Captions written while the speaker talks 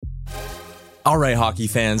All right, hockey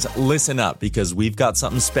fans, listen up because we've got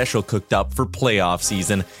something special cooked up for playoff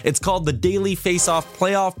season. It's called the Daily Face-Off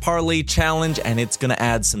Playoff Parlay Challenge, and it's going to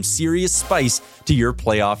add some serious spice to your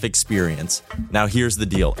playoff experience. Now, here's the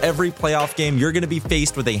deal. Every playoff game, you're going to be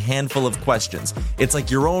faced with a handful of questions. It's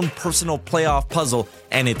like your own personal playoff puzzle,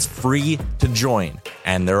 and it's free to join.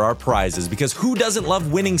 And there are prizes, because who doesn't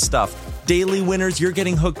love winning stuff? Daily winners, you're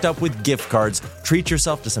getting hooked up with gift cards. Treat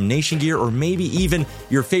yourself to some Nation gear or maybe even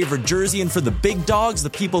your favorite jersey. And for the big dogs, the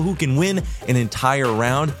people who can win an entire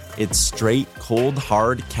round, it's straight, cold,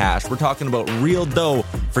 hard cash. We're talking about real dough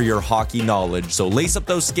for your hockey knowledge. So lace up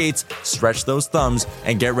those skates, stretch those thumbs,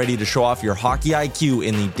 and get ready to show off your hockey IQ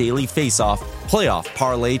in the Daily Face-Off Playoff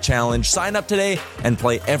Parlay Challenge. Sign up today and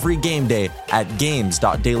play every game day at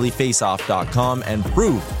games.dailyfaceoff.com and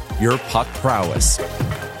prove your puck prowess.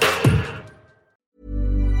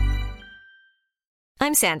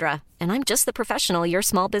 I'm Sandra, and I'm just the professional your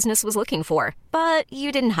small business was looking for. But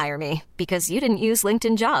you didn't hire me because you didn't use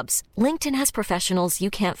LinkedIn Jobs. LinkedIn has professionals you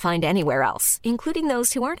can't find anywhere else, including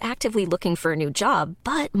those who aren't actively looking for a new job,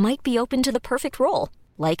 but might be open to the perfect role,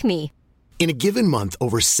 like me. In a given month,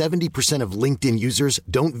 over 70% of LinkedIn users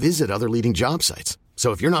don't visit other leading job sites.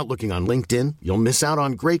 So if you're not looking on LinkedIn, you'll miss out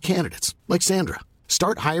on great candidates like Sandra.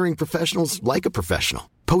 Start hiring professionals like a professional.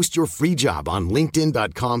 Post your free job on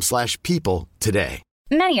linkedin.com/people today.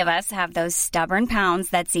 Many of us have those stubborn pounds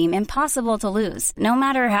that seem impossible to lose, no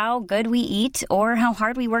matter how good we eat or how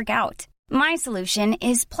hard we work out. My solution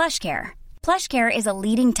is PlushCare. PlushCare is a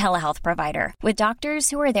leading telehealth provider with doctors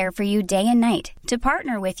who are there for you day and night to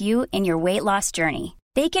partner with you in your weight loss journey.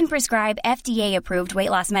 They can prescribe FDA-approved weight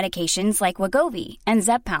loss medications like Wegovy and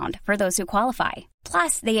Zepbound for those who qualify.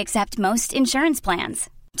 Plus, they accept most insurance plans.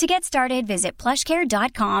 To get started, visit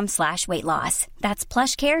plushcare.com/weightloss. That's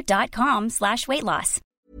plushcare.com/weightloss.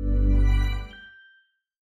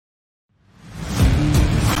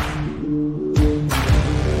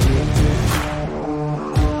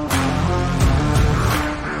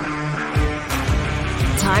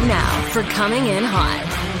 Time now for Coming In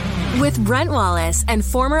Hot with Brent Wallace and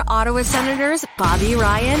former Ottawa Senators Bobby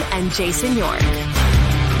Ryan and Jason York.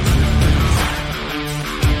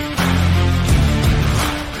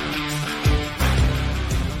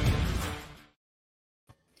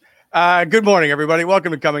 Good morning, everybody.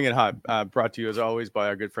 Welcome to Coming In Hot, brought to you as always by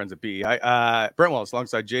our good friends at BEI. Brent Wallace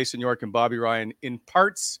alongside Jason York and Bobby Ryan in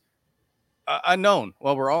parts unknown.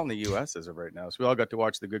 Well, we're all in the U.S. as of right now, so we all got to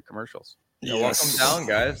watch the good commercials. Yeah, yes. Welcome down,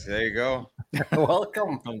 guys. There you go.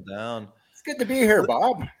 Welcome down. It's good to be here,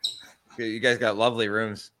 Bob. You guys got lovely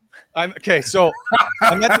rooms. So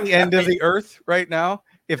I'm at the end of the earth right now.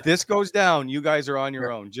 If this goes down, you guys are on your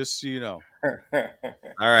own, just so you know. All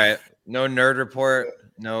right. No nerd report.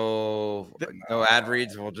 No ad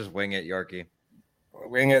reads. We'll just wing it, Yorkie.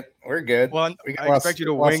 Wing it. We're good. Well, I expect you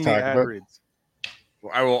to wing the ad reads.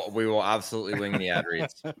 We will absolutely wing the ad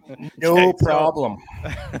reads. No problem.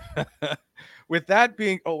 With that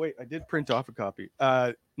being, I did print off a copy.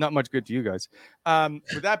 Not much good to you guys.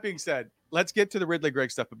 With that being said, let's get to the Ridley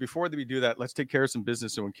Gregg stuff. But before we do that, let's take care of some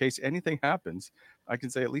business. So in case anything happens, I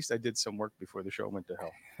can say at least I did some work before the show went to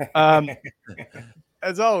hell.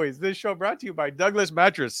 As always, this show brought to you by Douglas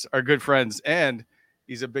Mattress, our good friends, and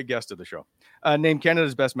he's a big guest of the show. Named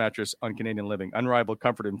Canada's best mattress on Canadian living. Unrivaled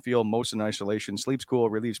comfort and feel, most in isolation. Sleeps cool,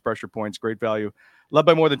 relieves pressure points, great value. Loved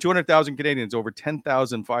by more than 200,000 Canadians, over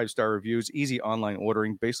 10,000 5-star reviews, easy online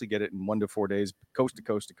ordering. Basically get it in 1 to 4 days, coast to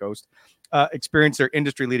coast to coast. Experience their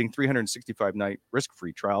industry-leading 365-night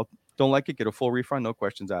risk-free trial. Don't like it? Get a full refund, no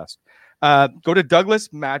questions asked. Go to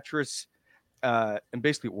Douglas Mattress and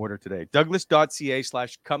basically order today.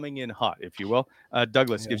 Douglas.ca/coming-in-hot, if you will.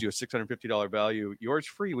 Douglas gives you a $650 value. Yours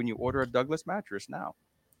free when you order a Douglas mattress now.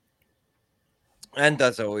 And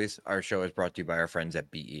as always, our show is brought to you by our friends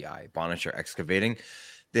at BEI, Bonisher Excavating,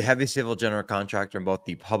 the heavy civil general contractor in both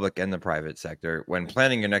the public and the private sector. When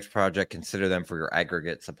planning your next project, consider them for your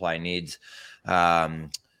aggregate supply needs. They'll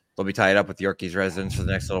be tied up with Yorkie's residents for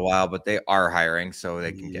the next little while, but they are hiring, so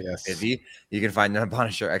they can get busy. You can find them at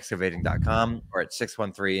BonisherExcavating.com or at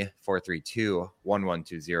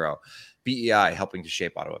 613-432-1120. BEI, helping to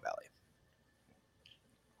shape Ottawa Valley.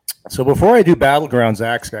 So before I do Battlegrounds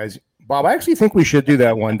Acts, guys, Bob, I actually think we should do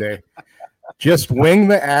that one day. Just wing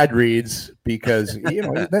the ad reads, because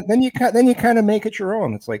then you kind of make it your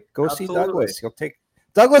own. It's like, go see Douglas.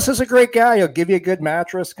 Douglas is a great guy. He'll give you a good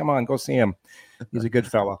mattress. Come on, go see him. He's a good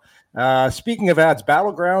fellow. Speaking of ads,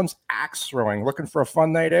 Battlegrounds Axe Throwing. Looking for a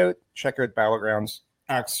fun night out? Check out Battlegrounds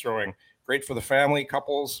Axe Throwing. Great for the family,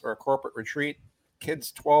 couples, or a corporate retreat.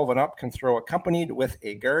 Kids 12 and up can throw accompanied with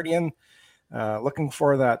a guardian. Looking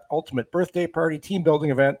for that ultimate birthday party, team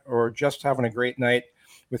building event, or just having a great night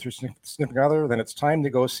with your significant other, then it's time to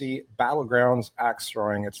go see Battlegrounds Axe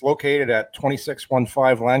Throwing. It's located at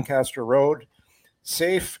 2615 Lancaster Road.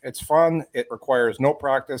 Safe, it's fun, it requires no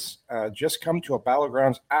practice. Just come to a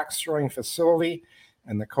Battlegrounds Axe Throwing facility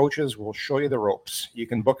and the coaches will show you the ropes. You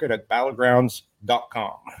can book it at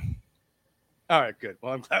battlegrounds.com. All right, good.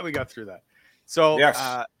 Well, I'm glad we got through that. So,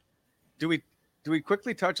 yes. Do we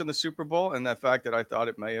quickly touch on the Super Bowl and that fact that I thought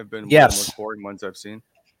it may have been one of Yes. the most boring ones I've seen?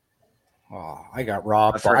 Oh, I got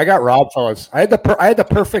robbed. I got robbed, fellas. I had the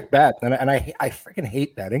perfect bet, and I freaking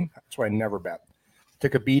hate betting. That's why I never bet.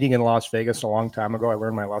 Took a beating in Las Vegas a long time ago. I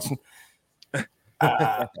learned my lesson.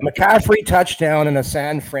 McCaffrey touchdown and a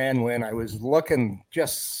San Fran win. I was looking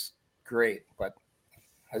just great, but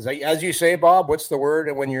as you say, Bob, what's the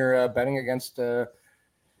word when you're betting against in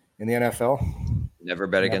the NFL? Never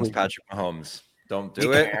bet against Patrick Mahomes. Don't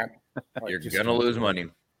do it. You're gonna lose money.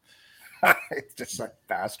 It's just a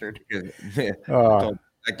bastard.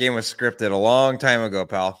 That game was scripted a long time ago,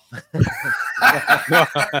 pal.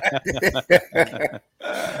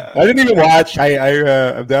 I didn't even watch.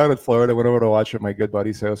 I'm down in Florida. Went over to watch at my good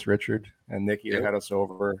buddy's house, Richard and Nikki. They had us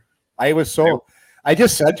over. I just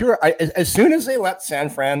said to her, as soon as San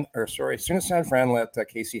Fran let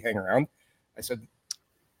Casey hang around, I said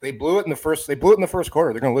they blew it in the first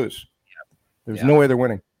quarter. They're going to lose. There's no way they're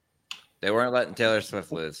winning. They weren't letting Taylor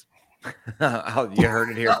Swift lose. You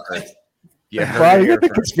heard it here first.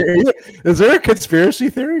 Is there a conspiracy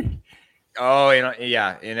theory? Oh,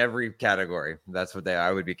 yeah, in every category. That's what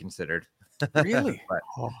I would be considered. Really?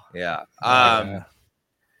 Yeah.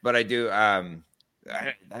 But I do.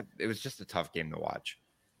 It was just a tough game to watch.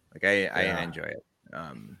 Like I enjoy it.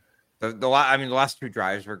 The last two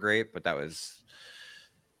drives were great, but it was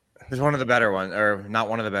one of the better ones, or not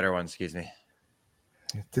one of the better ones. Excuse me.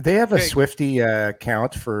 Did they have a Swifty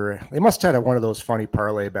count for? They must have had one of those funny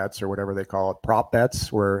parlay bets or whatever they call it, prop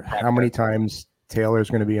bets, where how many times Taylor's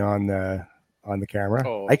going to be on the camera.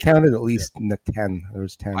 Oh. I counted at least 10. There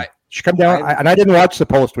was 10. She come down, and I didn't watch the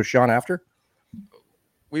post. Was Sean after?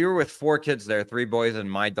 We were with 4 kids there, 3 boys,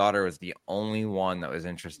 and my daughter was the only one that was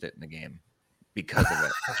interested in the game because of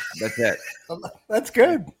it. That's it. That's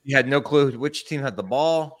good. She had no clue which team had the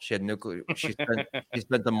ball. She had no clue. She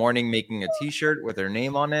spent the morning making a T-shirt with her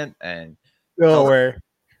name on it, and no way.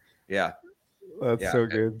 Yeah, that's so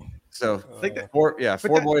good. So 4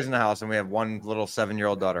 boys in the house, and we have one little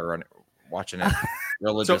 7-year-old daughter watching it.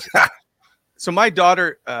 Religious. So my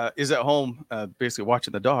daughter is at home, basically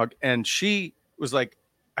watching the dog, and she was like,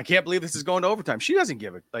 I can't believe this is going to overtime. She doesn't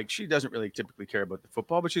give it. Like, she doesn't really typically care about the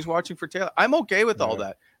football, but she's watching for Taylor. I'm okay with all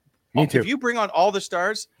that. Me too. If you bring on all the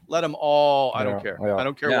stars, let them all. I don't care. Yeah. I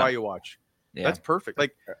don't care why you watch. Yeah. That's perfect.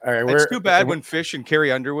 Like, all right, it's too bad when Fish and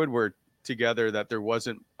Carrie Underwood were together that there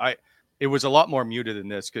wasn't. It was a lot more muted than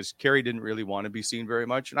this because Carrie didn't really want to be seen very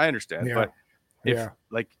much, and I understand. Yeah. But if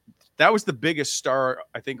that was the biggest star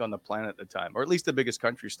I think on the planet at the time, or at least the biggest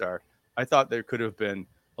country star, I thought there could have been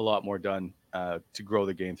a lot more done to grow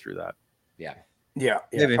the game through that. Yeah.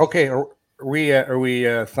 Okay, are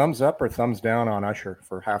we thumbs up or thumbs down on Usher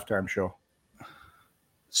for halftime show?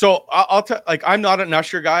 So I'll tell. Like, I'm not an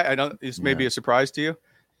Usher guy. I don't. This may be a surprise to you,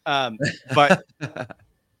 but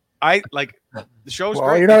I like the show's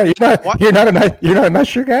great. You're not an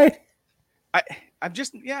Usher guy. I'm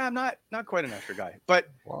just I'm not quite an Usher guy, but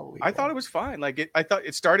I thought it was fine. Like I thought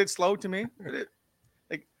it started slow to me.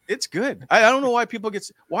 It's good. I don't know why people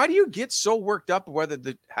why do you get so worked up whether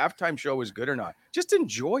the halftime show is good or not? Just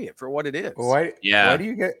enjoy it for what it is. Why do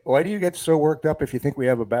you get so worked up if you think we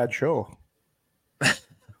have a bad show?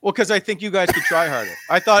 Well, because I think you guys could try harder.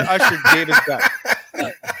 I thought Usher gave us that.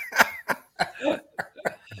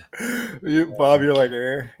 Bob, you're like,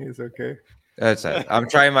 he's okay. That's it. I'm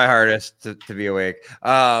trying my hardest to be awake.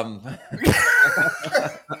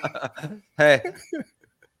 Hey,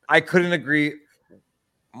 I couldn't agree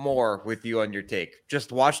more with you on your take.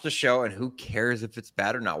 Just watch the show, and who cares if it's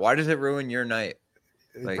bad or not? Why does it ruin your night?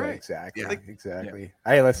 Like, right. Exactly. Yeah. Exactly.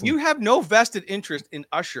 Yeah. Hey, listen. You have no vested interest in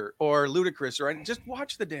Usher or Ludacris or anything. Just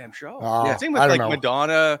watch the damn show. Same with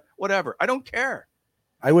Madonna, whatever. I don't care.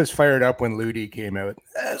 I was fired up when Ludi came out.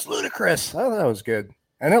 That's Ludacris. Oh, that was good.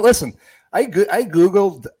 And then, listen, I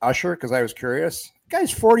Googled Usher because I was curious. The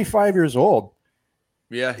guy's 45 years old.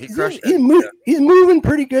 Yeah, he crushed it. He's moving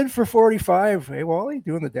pretty good for 45. Hey, Wally,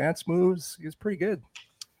 doing the dance moves. He's pretty good.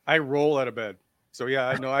 I roll out of bed. So, yeah,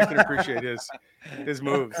 I know I can appreciate his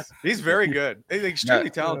moves. He's very good. He's extremely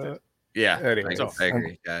talented. Yeah, anyways, I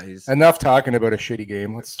agree. Yeah, he's enough talking about a shitty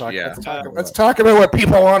game. Let's talk. Yeah. Let's talk about what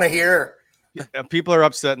people want to hear. People are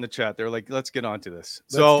upset in the chat. They're like, let's get on to this.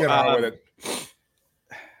 Let's get on with it.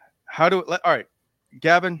 All right,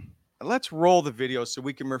 Gavin, let's roll the video so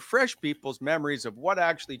we can refresh people's memories of what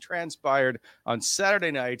actually transpired on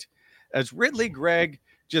Saturday night as Ridly Greig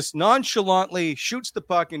just nonchalantly shoots the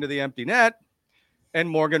puck into the empty net and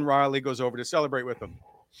Morgan Rielly goes over to celebrate with him.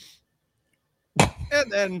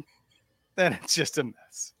 And then it's just a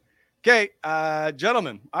mess. Okay,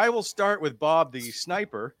 gentlemen, I will start with Bob, the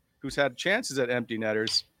sniper, who's had chances at empty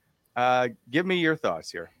netters. Give me your thoughts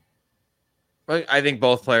here. I think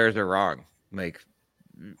both players are wrong. Like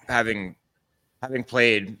having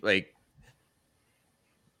played, like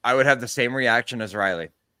I would have the same reaction as Rielly.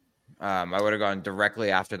 I would have gone directly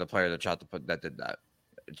after the player that shot that did that.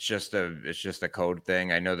 It's just a code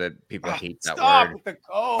thing. I know that people hate that word. With the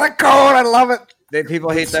code. The code, I love it. People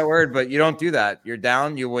hate that word, but you don't do that. You're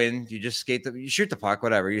down, you win. You just you shoot the puck,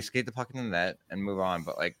 whatever. You skate the puck in the net and move on.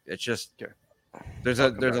 But like, it's just there's a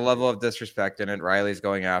level of disrespect in it. Rielly's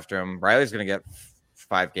going after him. Rielly's going to get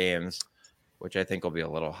 5 games, which I think will be a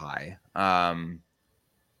little high.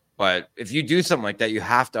 But if you do something like that, you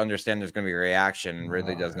have to understand there's going to be a reaction. And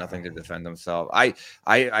Ridly does nothing to defend himself. I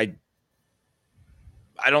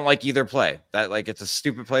don't like either play. That like it's a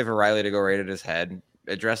stupid play for Rielly to go right at his head.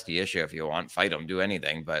 Address the issue if you want, fight him, do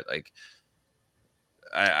anything. But like,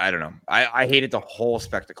 I don't know. I hated the whole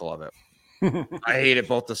spectacle of it. I hated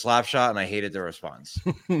both the slap shot and I hated the response.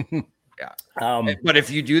 Yeah. But if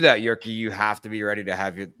you do that, Yerky, you have to be ready to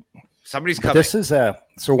have somebody's coming. This is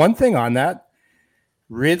so one thing on that.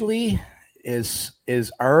 Ridly is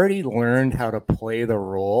already learned how to play the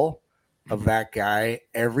role of that guy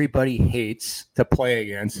everybody hates to play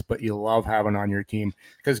against, but you love having on your team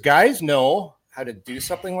because guys know how to do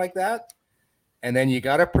something like that. And then you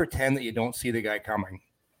got to pretend that you don't see the guy coming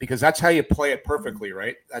because that's how you play it perfectly,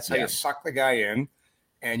 right? That's how you suck the guy in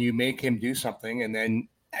and you make him do something. And then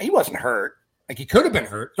he wasn't hurt. Like he could have been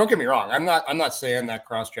hurt. Don't get me wrong. I'm not saying that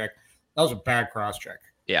cross check. That was a bad cross check.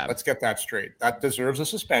 Yeah. Let's get that straight. That deserves a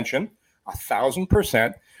suspension,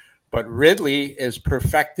 1,000%. But Ridly is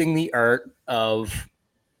perfecting the art of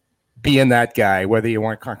being that guy, whether you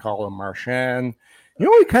want to call him Marchand. You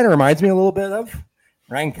know what he kind of reminds me a little bit of?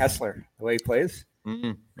 Ryan Kessler, the way he plays.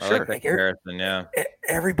 Mm-hmm. I like that comparison, yeah.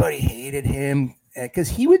 Everybody hated him because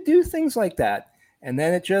he would do things like that. And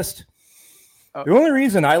then it just the only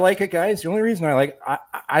reason I like it, guys, I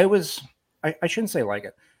shouldn't say like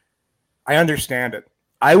it. I understand it.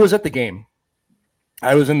 I was at the game.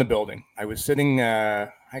 I was in the building. I was sitting I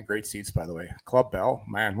had great seats, by the way. Club Bell,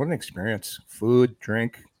 man, what an experience. Food,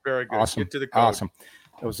 drink. Very good. Awesome. Get to the code. Awesome.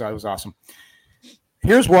 It was awesome.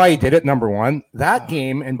 Here's why he did it. Number one, that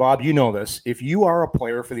game, and Bob, you know this, if you are a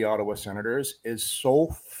player for the Ottawa Senators, is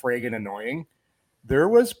so friggin' annoying. There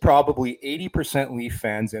was probably 80% Leaf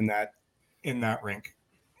fans in that rink.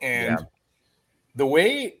 And the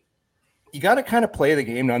way you got to kind of play the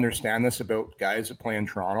game to understand this about guys that play in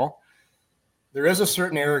Toronto, there is a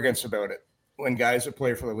certain arrogance about it when guys that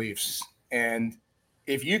play for the Leafs. And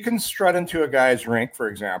if you can strut into a guy's rink, for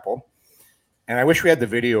example, and I wish we had the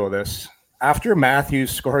video of this, after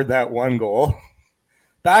Matthews scored that one goal,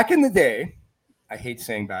 back in the day, I hate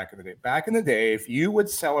saying back in the day, if you would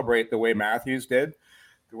celebrate the way Matthews did,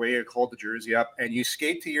 the way you hold the jersey up, and you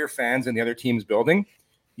skate to your fans in the other team's building,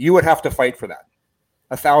 you would have to fight for that.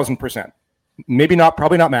 1,000%.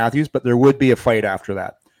 Probably not Matthews, but there would be a fight after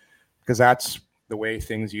that because that's the way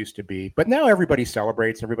things used to be. But now everybody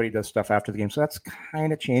celebrates, everybody does stuff after the game. So that's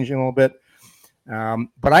kind of changing a little bit.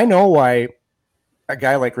 But I know why a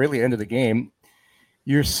guy like Ridly ended the game.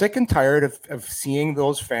 You're sick and tired of seeing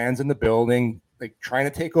those fans in the building, like trying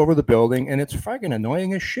to take over the building, and it's fucking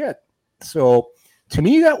annoying as shit. So to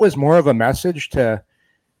me, that was more of a message to,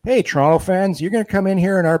 hey, Toronto fans, you're going to come in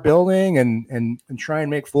here in our building and try and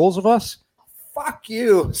make fools of us? Fuck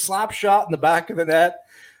you. Slap shot in the back of the net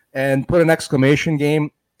and put an exclamation game.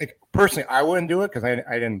 Like, personally, I wouldn't do it because I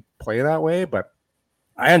didn't play that way, but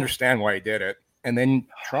I understand why he did it. And then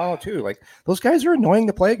Toronto too. Like, those guys are annoying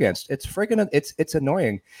to play against. It's friggin' it's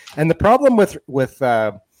annoying. And the problem with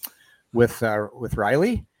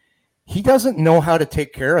Rielly, he doesn't know how to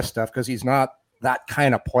take care of stuff because he's not that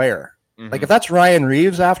kind of player. Mm-hmm. Like if that's Ryan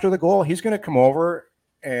Reeves after the goal, he's going to come over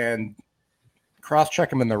and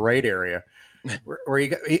cross-check him in the right area.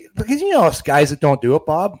 Because you know guys that don't do it,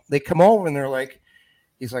 Bob, they come over and they're like,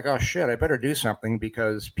 he's like, oh shit, I better do something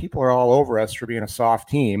because people are all over us for being a soft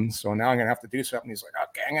team. So now I'm going to have to do something. He's like,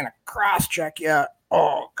 okay, I'm going to cross-check you.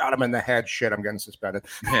 Oh, got him in the head. Shit, I'm getting suspended.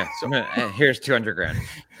 Yeah, so here's $200,000.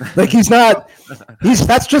 Like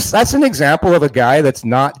that's an example of a guy that's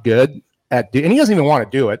not good at and he doesn't even want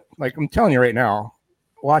to do it. Like I'm telling you right now,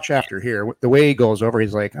 watch after here. The way he goes over,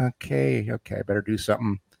 he's like, okay, I better do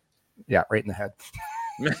something. Yeah, right in the head.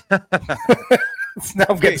 Now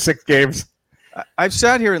I'm getting 6 games. I've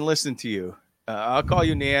sat here and listened to you. I'll call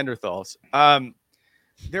you Neanderthals.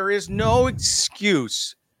 There is no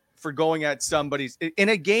excuse for going at somebody's in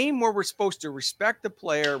a game where we're supposed to respect the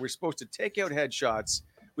player. We're supposed to take out headshots.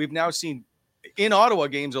 We've now seen in Ottawa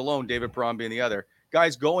games alone, David Perron being the other,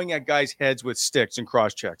 guys going at guys' heads with sticks and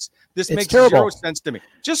cross checks. This makes zero sense to me.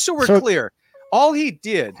 Just so we're clear, all he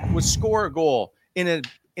did was score a goal in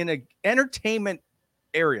an entertainment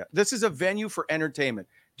area. This is a venue for entertainment.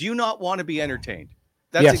 Do you not want to be entertained?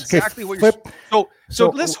 That's exactly what you're.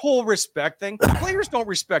 So this whole respect thing, players don't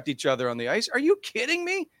respect each other on the ice. Are you kidding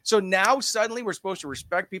me? So now suddenly we're supposed to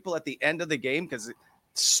respect people at the end of the game because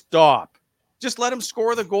stop. Just let them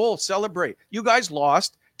score the goal, celebrate. You guys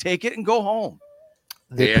lost. Take it and go home.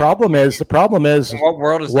 The problem is. In what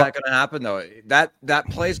world is that going to happen though? That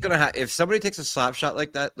play is going to happen. If somebody takes a slap shot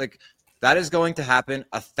like that is going to happen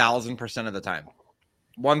 1,000% of the time,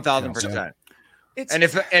 1,000%. And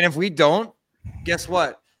if we don't, guess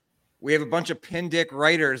what? We have a bunch of pin dick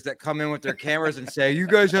writers that come in with their cameras and say, you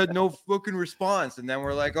guys had no fucking response. And then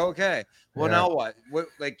we're like, okay, well, now what?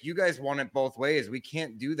 Like, you guys want it both ways. We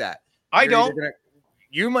can't do that. I don't.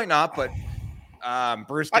 You might not, but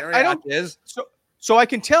Bruce Garriott is. So I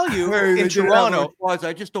can tell you in Toronto,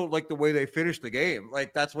 I just don't like the way they finished the game.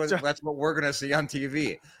 Like that's what we're gonna see on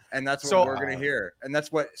TV, and that's what we're gonna hear, and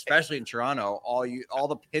that's what, especially in Toronto, all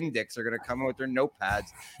the pin dicks are gonna come in with their notepads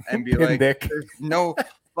and be like, "There's no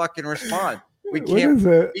fucking response. We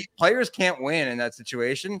can't. Players can't win in that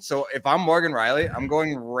situation. So if I'm Morgan Rielly, I'm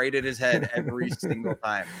going right at his head every single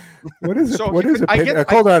time. What is it? So what is it?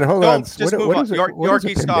 Hold on. Just move on.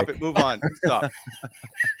 Yorkie, stop it. Move on. Stop.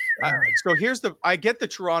 So I get the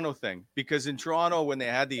Toronto thing, because in Toronto, when they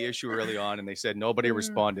had the issue early on and they said nobody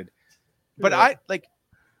responded, but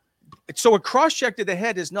so a cross check to the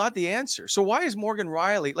head is not the answer. So why is Morgan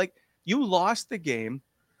Rielly, like, you lost the game?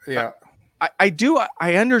 Yeah.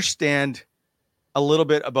 I understand a little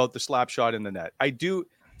bit about the slap shot in the net. I do.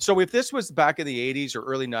 So if this was back in the 80s or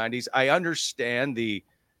early 90s, I understand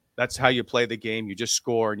that's how you play the game. You just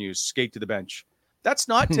score and you skate to the bench. That's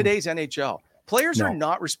not today's NHL. Players are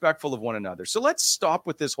not respectful of one another. So let's stop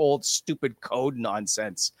with this whole stupid code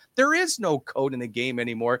nonsense. There is no code in the game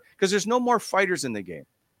anymore because there's no more fighters in the game.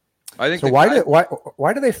 I think. So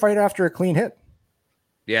why do they fight after a clean hit?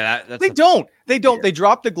 Yeah, they don't. They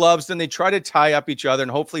drop the gloves, then they try to tie up each other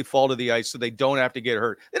and hopefully fall to the ice so they don't have to get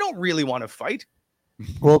hurt. They don't really want to fight.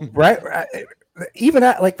 Well, right. Even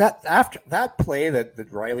like that, after that play that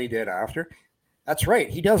Rielly did after, that's right.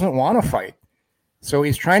 He doesn't want to fight. So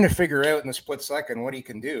he's trying to figure out in a split second what he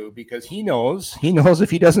can do, because he knows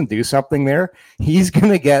if he doesn't do something there, he's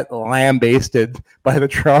going to get lambasted by the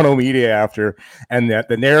Toronto media after, and that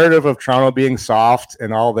the narrative of Toronto being soft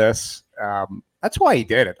and all this. That's why he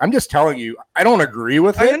did it. I'm just telling you, I don't agree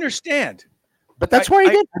with it. I understand. But that's why he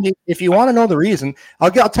did. I mean, if you want to know the reason,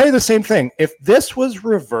 I'll tell you the same thing. If this was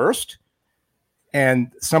reversed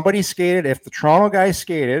and somebody skated, if the Toronto guy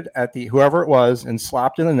skated at whoever it was and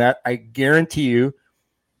slapped in the net, I guarantee you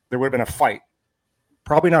there would have been a fight.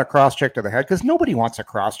 Probably not a cross-check to the head, because nobody wants a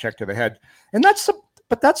cross-check to the head. And that's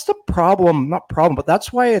the problem. Not problem, but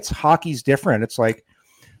that's why hockey's different. It's like,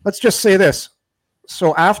 let's just say this.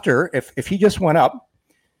 So after, if he just went up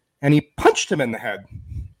and he punched him in the head,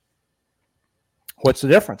 what's the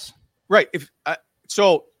difference? Right.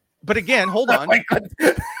 But again, hold on.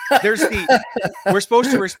 We're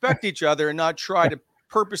supposed to respect each other and not try to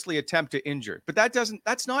purposely attempt to injure. But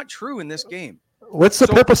that's not true in this game. What's the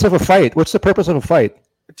purpose of a fight? What's the purpose of a fight?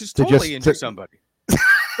 Just totally injure somebody.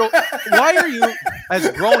 So why are you, as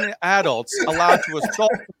grown adults, allowed to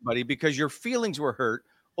assault somebody because your feelings were hurt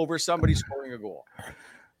over somebody scoring a goal?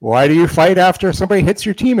 Why do you fight after somebody hits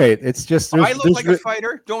your teammate? It's just I look like a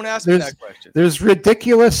fighter. Don't ask me that question.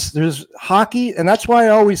 There's hockey, and that's why I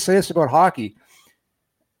always say this about hockey.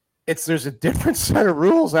 There's a different set of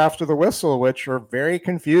rules after the whistle, which are very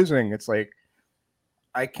confusing. It's like,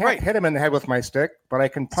 I can't hit him in the head with my stick, but I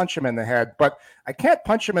can punch him in the head. But I can't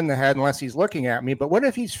punch him in the head unless he's looking at me. But what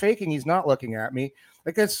if he's faking? He's not looking at me.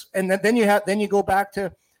 And then you go back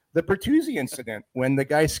to the Bertuzzi incident when the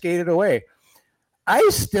guy skated away. I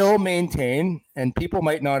still maintain, and people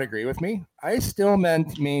might not agree with me, I still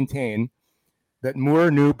maintain that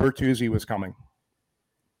Moore knew Bertuzzi was coming.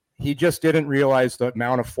 He just didn't realize the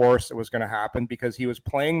amount of force that was going to happen, because he was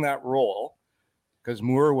playing that role, because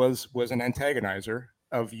Moore was an antagonizer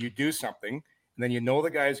of, you do something, and then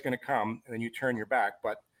the guy's going to come, and then you turn your back.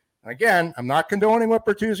 But again, I'm not condoning what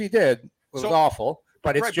Bertuzzi did. It was awful.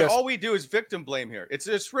 But it's just but all we do is victim blame here. It's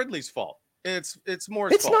just Ridley's fault. It's more.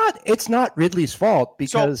 It's not Ridley's fault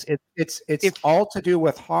because it's all to do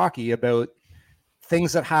with hockey about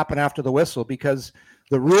things that happen after the whistle because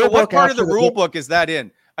the rule book. What part of the rule book is that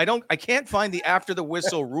in? I can't find the after the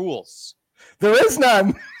whistle rules. There is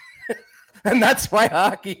none. And that's why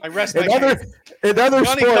hockey. I rest my case. In other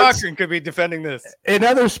Johnny sports, Cochran could be defending this. In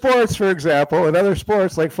other sports, for example, in other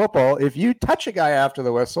sports like football, if you touch a guy after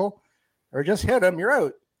the whistle or just hit him, you're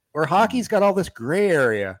out. Where hockey's got all this gray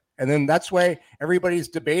area. And then that's why everybody's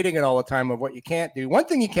debating it all the time of what you can't do. One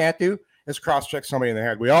thing you can't do is cross-check somebody in the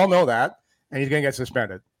head. We all know that. And he's going to get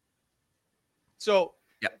suspended. So,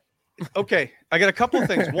 okay, I got a couple of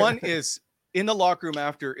things. One is in the locker room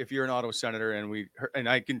after, if you're an Ottawa Senator, and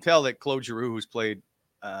I can tell that Claude Giroux, who's played,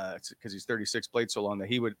 because he's 36, played so long, that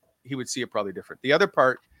he would see it probably different. The other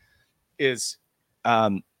part is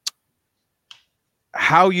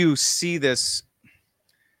how you see this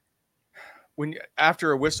when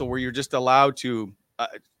after a whistle where you're just allowed to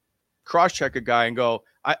cross-check a guy and go,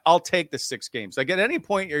 I'll take the 6 games. Like at any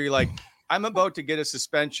point where you're like, I'm about to get a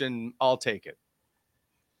suspension, I'll take it.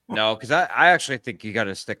 No, because I actually think you got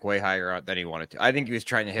to stick way higher than he wanted to. I think he was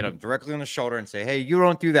trying to hit him directly on the shoulder and say, hey, you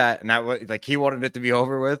don't do that. And that was like he wanted it to be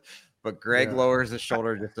over with. But Greg lowers his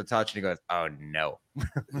shoulder just a touch and he goes, oh, no.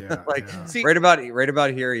 See, right about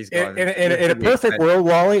here, he's going. In a perfect world,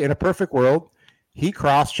 Wally, in a perfect world, he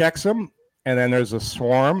cross-checks him and then there's a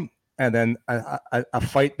swarm and then a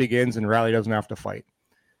fight begins and Riley doesn't have to fight.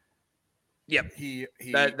 Yep.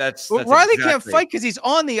 That's Riley can't fight because he's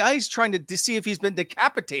on the ice trying to see if he's been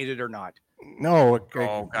decapitated or not. No.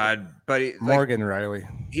 Oh, God. But Morgan Riley.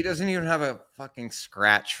 He doesn't even have a fucking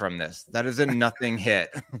scratch from this. That is a nothing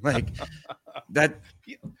hit. Like that.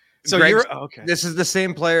 So Greg's, you're okay. This is the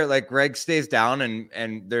same player. Like Greg stays down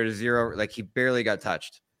and there's zero. Like he barely got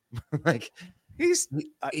touched. Like he's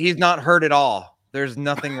not hurt at all. There's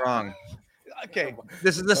nothing wrong. Okay.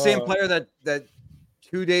 This is the same player that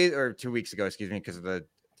 2 weeks ago, excuse me, because of the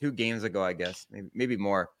 2 games ago, I guess, maybe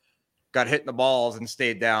more, got hit in the balls and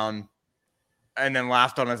stayed down and then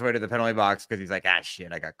laughed on his way to the penalty box because he's like,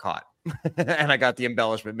 shit, I got caught. And I got the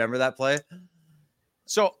embellishment. Remember that play?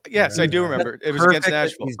 So, yes, I do remember. It was against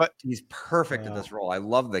Nashville. But he's perfect in this role. I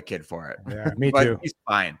love the kid for it. Yeah, me but too. He's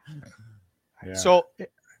fine. Yeah. So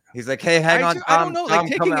he's like, hey, hang on, Dom. I don't know. Dom,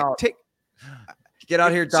 like come out. Get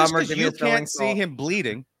out here, Dom. You can't see him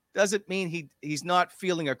bleeding doesn't mean he's not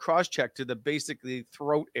feeling a cross check to the basically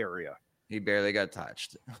throat area. He barely got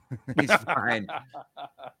touched. He's fine.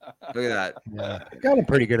 Look at that. Yeah. Got him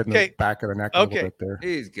pretty good in the back of the neck a little bit there.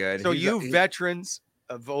 He's good. So he's veterans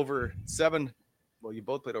of over 7, well, you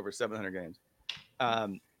both played over 700 games.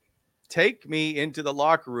 Take me into the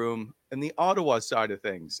locker room and the Ottawa side of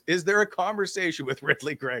things. Is there a conversation with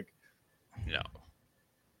Ridley Gregg?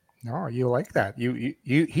 No, you like that.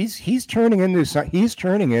 He's turning into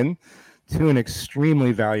an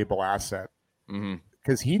extremely valuable asset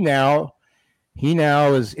because he now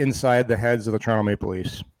is inside the heads of the Toronto Maple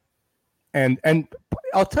Leafs. And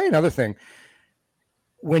I'll tell you another thing.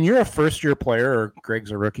 When you're a first-year player or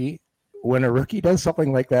Greg's a rookie, when a rookie does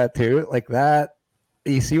something like that too, like that,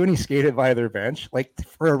 you see when he skated by their bench, like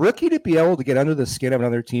for a rookie to be able to get under the skin of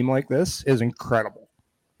another team like this is incredible.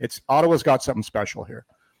 Ottawa's got something special here.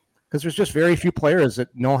 Because there's just very few players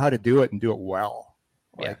that know how to do it and do it well.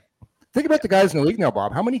 Like, think about the guys in the league now,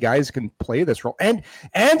 Bob. How many guys can play this role? And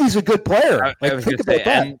he's a good player. Think about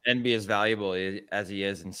that. And be as valuable as he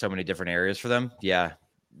is in so many different areas for them. Yeah,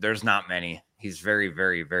 there's not many. He's very,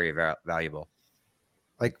 very, very valuable.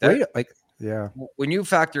 When you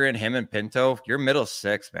factor in him and Pinto, you're middle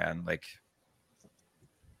 6, man. Like,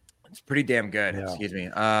 it's pretty damn good. Yeah. Excuse me.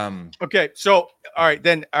 Okay. So, all right,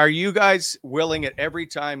 then are you guys willing at every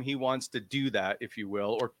time he wants to do that, if you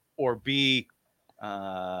will, or be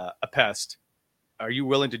a pest? Are you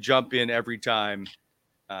willing to jump in every time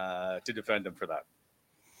to defend him for that?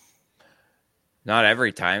 Not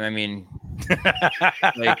every time. I mean,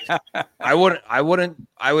 like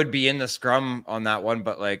I would be in the scrum on that one,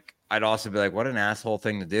 but like, I'd also be like, what an asshole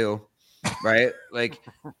thing to do. Right? Like,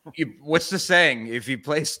 what's the saying? If you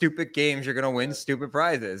play stupid games, you're going to win stupid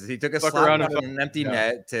prizes. He took a slap on an empty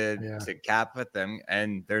net to cap at them,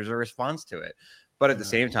 and there's a response to it. But at the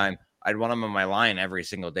same time, I'd want him on my line every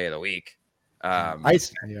single day of the week. And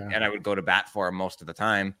I would go to bat for him most of the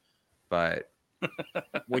time. But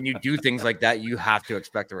when you do things like that, you have to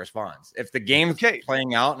expect a response. If the game's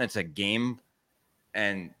playing out and it's a game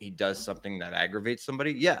and he does something that aggravates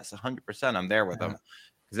somebody, yes, 100% I'm there with him.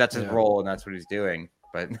 Because that's his role and that's what he's doing.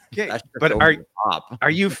 But are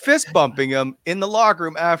you fist bumping him in the locker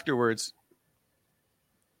room afterwards?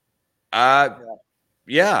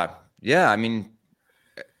 Yeah. I mean,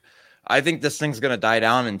 I think this thing's going to die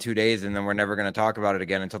down in 2 days, and then we're never going to talk about it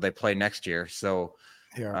again until they play next year. So,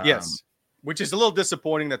 yes, which is a little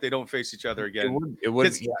disappointing that they don't face each other again. It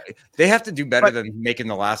would. They have to do better than making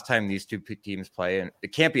the last time these two teams play, and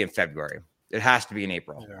it can't be in February. It has to be in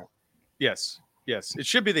April. Yeah. Yes, it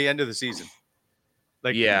should be the end of the season.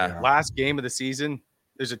 Last game of the season.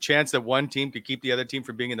 There's a chance that one team could keep the other team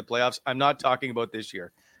from being in the playoffs. I'm not talking about this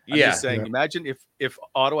year. I'm just saying, imagine if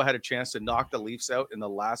Ottawa had a chance to knock the Leafs out in the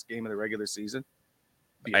last game of the regular season.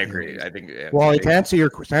 I agree. I think. Well, to answer your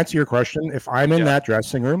question, if I'm in that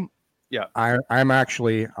dressing room, I'm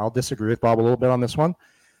actually, I'll disagree with Bob a little bit on this one,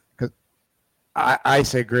 because I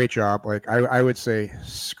say great job. Like I would say,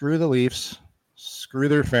 screw the Leafs, screw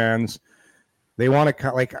their fans. They want to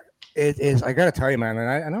cut. Like it is. I got to tell you, man. And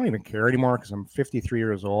I don't even care anymore because I'm 53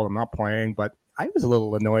 years old. I'm not playing, but I was a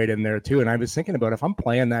little annoyed in there too. And I was thinking about if I'm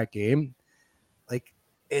playing that game, like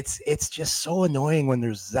it's just so annoying when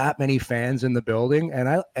there's that many fans in the building. And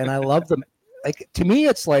I love them. Like, to me,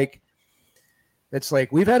 it's like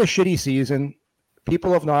we've had a shitty season.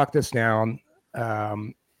 People have knocked us down.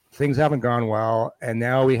 Things haven't gone well. And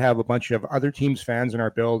now we have a bunch of other teams' fans in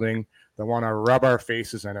our building that want to rub our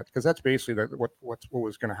faces in it. Because that's basically what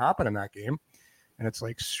was going to happen in that game. And it's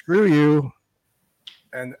like, screw you.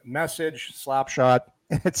 And message, slap shot.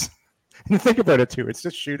 It's, and think about it too. It's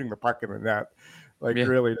just shooting the puck in the net. Like,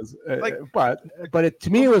 really does. But to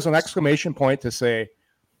me, it was an exclamation point to say,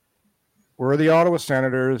 we're the Ottawa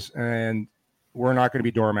Senators, and we're not going to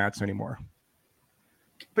be doormats anymore.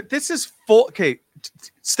 But this is full. Okay,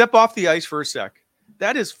 step off the ice for a sec.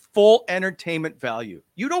 That is full entertainment value.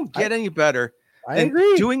 You don't get any better than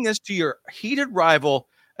doing this to your heated rival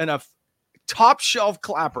and a top shelf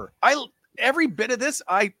clapper. Every bit of this,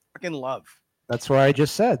 I fucking love. That's what I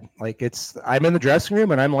just said. Like, I'm in the dressing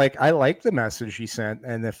room and I'm like, I like the message he sent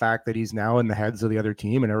and the fact that he's now in the heads of the other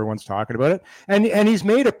team and everyone's talking about it. And he's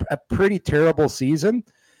made a pretty terrible season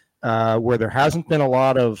where there hasn't been a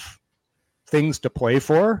lot of things to play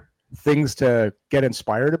for, things to get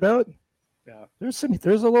inspired about. Yeah, there's a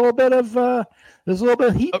little bit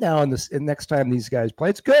of heat now in next time these guys play.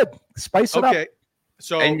 It's good. Spice it up.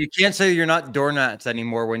 So, and you can't say you're not doormats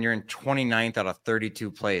anymore when you're in 29th out of 32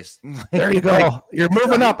 place. There you go. You're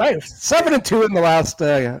moving up. 7-2 in the last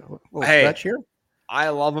stretch here. I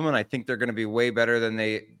love them, and I think they're going to be way better than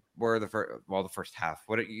they were the first half.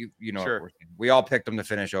 What you know? Sure. We all picked them to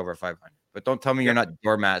finish over 500, but don't tell me you're not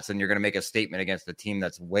doormats and you're going to make a statement against the team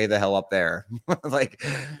that's way the hell up there. But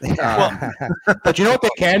you know what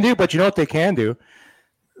they can do.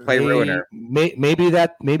 Play ruiner. Maybe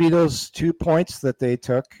those 2 points that they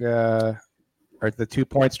took, or the 2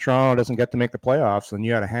 points Toronto doesn't get to make the playoffs, and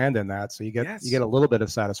you had a hand in that, so you get a little bit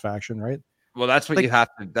of satisfaction, right? Well, that's what you have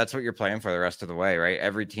to. That's what you're playing for the rest of the way, right?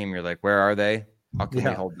 Every team, you're like, where are they? How can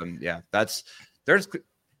we hold them? Yeah,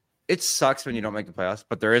 it sucks when you don't make the playoffs,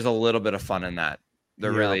 but there is a little bit of fun in that.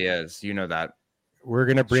 There really is. You know that. We're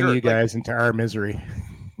gonna bring you guys into our misery.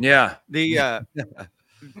 Yeah.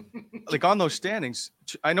 Like on those standings,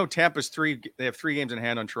 I know Tampa's 3. They have 3 games in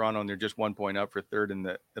hand on Toronto, and they're just 1 point up for third in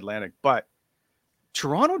the Atlantic. But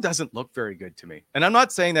Toronto doesn't look very good to me, and I'm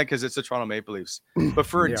not saying that because it's the Toronto Maple Leafs, but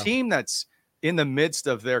for a team that's in the midst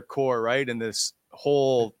of their core, right, and this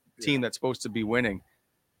whole team that's supposed to be winning,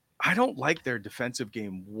 I don't like their defensive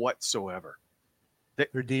game whatsoever.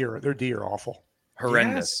 Their D are awful.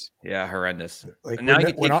 Horrendous. Yes. Yeah, horrendous. Like, and now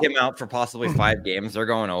you take him out for possibly 5 games. They're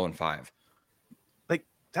going 0-5. Like,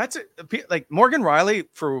 that's it. Like, Morgan Riley,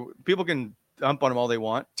 for people can dump on him all they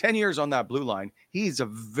want. 10 years on that blue line. He's a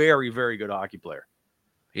very, very good hockey player.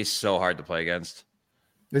 He's so hard to play against.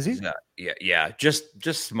 Is he? Yeah. Just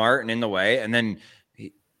smart and in the way. And then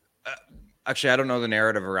actually, I don't know the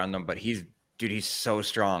narrative around him, but he's so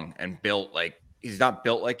strong and built like. He's not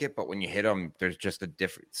built like it, but when you hit him, there's just a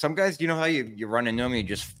different. Some guys, you know how you run into them,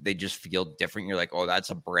 they just feel different. You're like, oh, that's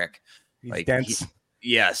a brick. He's like, dense.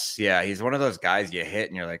 Yes, yeah. He's one of those guys you hit,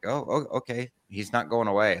 and you're like, oh, okay. He's not going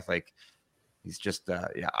away. Like, he's just,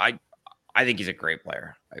 I think he's a great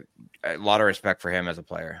player. A lot of respect for him as a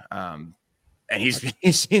player. And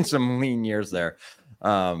he's seen some lean years there.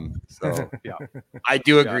 So yeah, I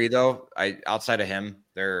do agree though. Outside of him,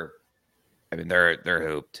 they're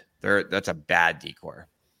hooped. That's a bad decor.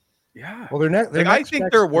 Yeah. Well, I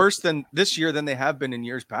think they're worse than this year than they have been in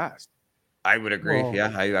years past. I would agree. Well,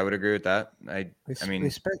 yeah, I would agree with that. I mean,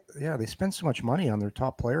 they spend so much money on their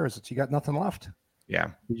top players that you got nothing left.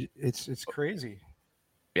 Yeah. It's crazy.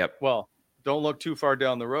 Yep. Well, don't look too far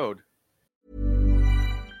down the road.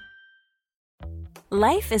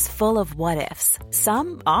 Life is full of what ifs.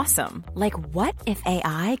 Some awesome, like what if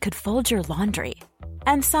AI could fold your laundry?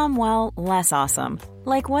 And some, well, less awesome.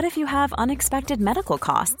 Like what if you have unexpected medical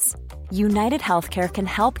costs? United Healthcare can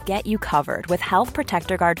help get you covered with Health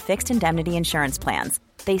Protector Guard fixed indemnity insurance plans.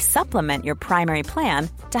 They supplement your primary plan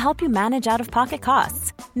to help you manage out-of-pocket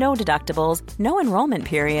costs. No deductibles, no enrollment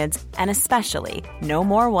periods, and especially no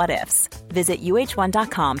more what-ifs. Visit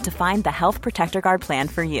UH1.com to find the Health Protector Guard plan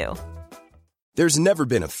for you. There's never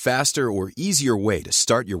been a faster or easier way to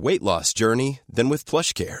start your weight loss journey than with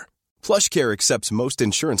PlushCare. PlushCare accepts most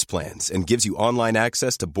insurance plans and gives you online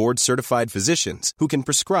access to board-certified physicians who can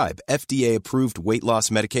prescribe FDA-approved weight loss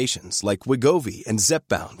medications like Wegovy and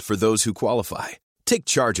Zepbound for those who qualify. Take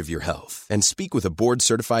charge of your health and speak with a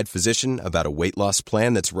board-certified physician about a weight loss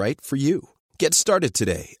plan that's right for you. Get started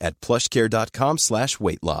today at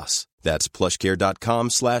plushcare.com/weight loss. That's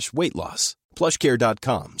plushcare.com/weight loss.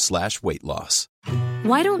 plushcare.com/weight loss.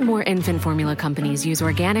 Why don't more infant formula companies use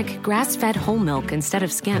organic, grass-fed whole milk instead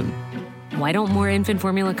of skim? Why don't more infant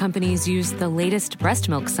formula companies use the latest breast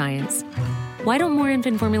milk science? Why don't more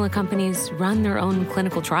infant formula companies run their own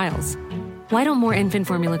clinical trials? Why don't more infant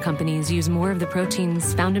formula companies use more of the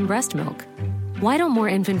proteins found in breast milk? Why don't more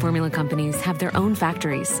infant formula companies have their own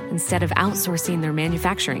factories instead of outsourcing their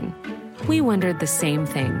manufacturing? We wondered the same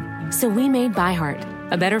thing. So we made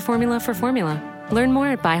ByHeart, a better formula for formula. Learn more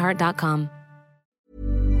at byheart.com.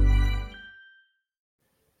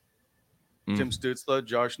 Tim Stützle,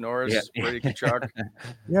 Josh Norris, Brady Tkachuk.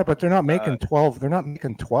 Yeah, but they're not making 12. They're not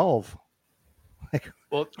making 12. Like,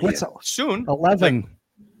 well, what's soon 11?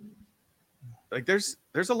 Like there's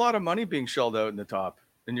a lot of money being shelled out in the top,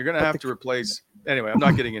 and you're going to have to replace. Anyway, I'm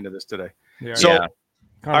not getting into this today.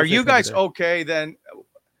 Are you guys okay then?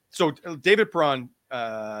 So David Perron,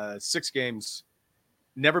 6 games,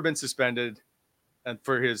 never been suspended, and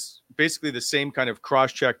for his basically the same kind of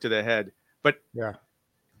cross check to the head, but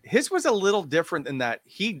his was a little different in that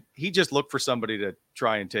he just looked for somebody to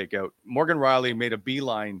try and take out. Morgan Rielly made a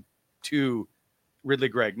beeline to Ridley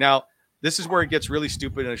Gregg. Now, this is where it gets really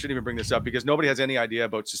stupid, and I shouldn't even bring this up because nobody has any idea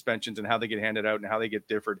about suspensions and how they get handed out and how they get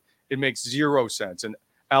differed. It makes zero sense. And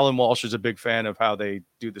Alan Walsh is a big fan of how they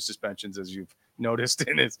do the suspensions, as you've noticed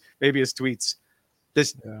in his tweets.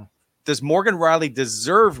 Does Morgan Rielly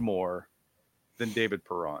deserve more than David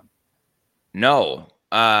Perron? No.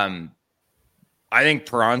 I think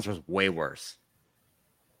Perron's was way worse.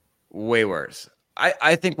 Way worse.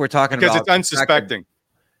 I think we're talking because about it's unsuspecting.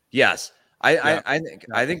 Yes. I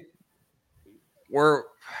think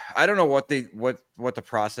I don't know what the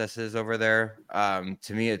process is over there.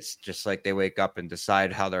 To me, it's just like they wake up and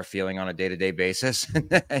decide how they're feeling on a day-to-day basis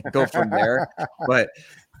and go from there. But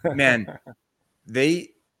man,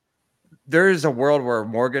 there's a world where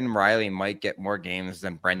Morgan Rielly might get more games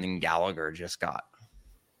than Brendan Gallagher just got.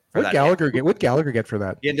 What Gallagher get for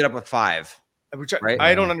that? He ended up with 5. Which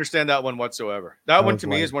I don't understand that one whatsoever. That one to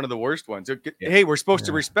me is one of the worst ones. Hey, we're supposed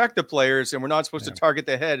to respect the players and we're not supposed to target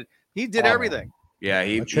the head. He did everything. Yeah,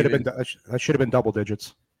 that should have been double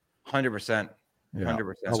digits. 100%.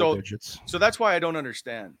 100%. Double digits. So that's why I don't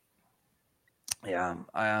understand. Yeah.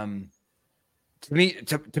 To me,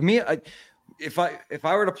 if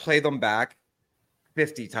I were to play them back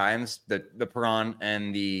 50 times, the Perron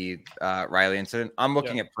and the Rielly incident, I'm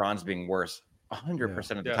looking at Perron's being worse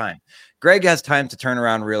 100% of the time. Greg has time to turn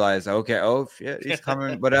around and realize, okay, he's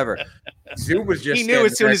coming, whatever. Zub was just he knew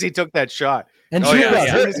as soon as he took that shot. And Zub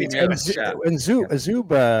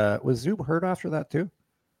was Zub hurt after that too?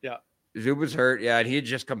 Yeah. Zub was hurt, and he had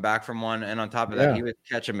just come back from one, and on top of that, he was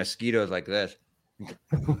catching mosquitoes like this.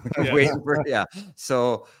 Waiting for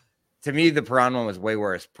So to me, the Perron one was way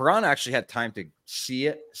worse. Perron actually had time to see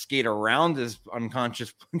it, skate around his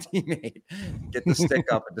unconscious teammate, get the stick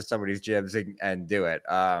up into somebody's jibs and do it.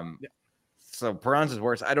 So Perron's is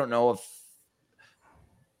worse. I don't know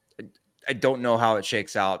how it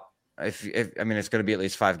shakes out. If I mean, it's going to be at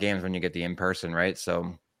least 5 games when you get the in person, right?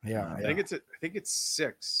 So I think it's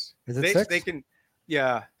 6. Is it 6? They can,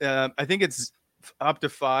 I think it's up to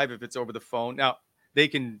 5 if it's over the phone. Now they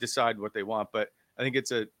can decide what they want, but I think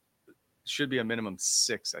should be a minimum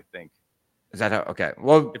 6. I think. Is that how? Okay.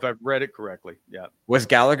 Well, if I've read it correctly, Was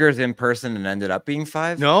Gallagher's in person and ended up being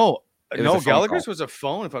 5? No, Gallagher's was a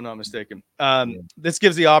phone, if I'm not mistaken. This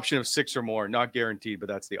gives the option of 6 or more, not guaranteed, but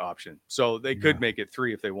that's the option. So they could make it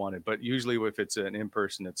 3 if they wanted, but usually if it's an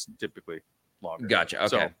in-person, it's typically longer. Gotcha.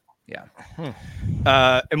 Okay. So,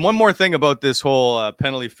 and one more thing about this whole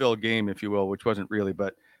penalty-filled game, if you will, which wasn't really,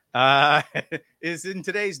 but is in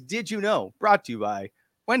today's Did You Know? Brought to you by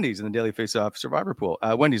Wendy's and the Daily Face-Off Survivor Pool.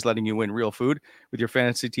 Wendy's letting you win real food with your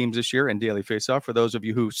fantasy teams this year and Daily Face-Off. For those of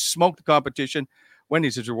you who smoke the competition,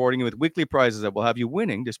 Wendy's is rewarding you with weekly prizes that will have you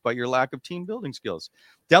winning despite your lack of team building skills.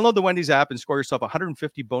 Download the Wendy's app and score yourself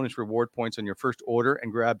 150 bonus reward points on your first order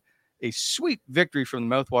and grab a sweet victory from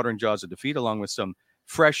the mouthwatering jaws of defeat, along with some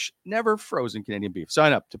fresh, never frozen Canadian beef.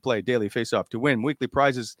 Sign up to play Daily Face-Off to win weekly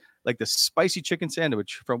prizes like the spicy chicken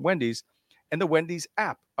sandwich from Wendy's and the Wendy's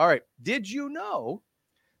app. All right. Did you know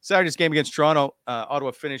Saturday's game against Toronto, Ottawa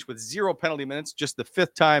finished with 0 penalty minutes, just the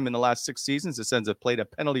 5th time in the last 6 seasons the Sens have played a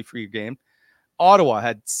penalty-free game. Ottawa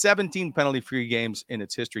had 17 penalty-free games in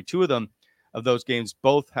its history. 2 of those games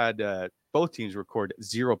both teams record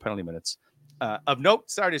 0 penalty minutes. Of note,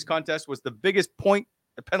 Saturday's contest was the biggest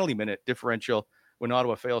penalty minute differential when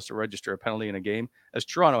Ottawa fails to register a penalty in a game, as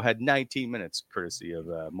Toronto had 19 minutes, courtesy of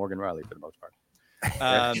Morgan Riley for the most part.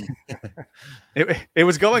 It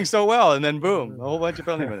was going so well, and then boom, a whole bunch of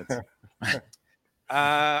penalty minutes.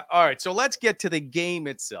 All right, so let's get to the game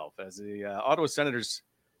itself as the Ottawa Senators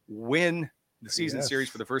win the season series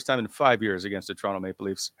for the first time in 5 years against the Toronto Maple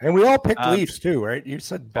Leafs. And we all picked Leafs too, right? You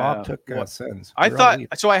said Bob took Sens. I thought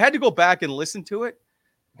so. I had to go back and listen to it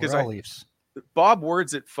because Leafs. Bob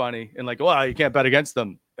words it funny and like, well, you can't bet against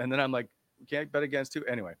them. And then I'm like, you can't bet against who?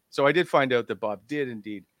 Anyway, so I did find out that Bob did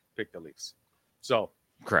indeed pick the Leafs. So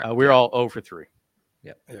correct. We're all 0 for 3.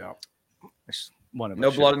 Yep. Yeah.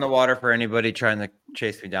 No blood in the water for anybody trying to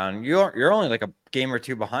chase me down. You're only like a game or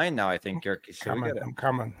 2 behind now, I think, Yerky. So I'm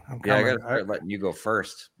coming. Yeah, I got to start letting you go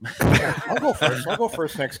first. I'll go first. I'll go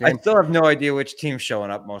first next game. I still have no idea which team's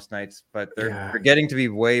showing up most nights, but they're getting to be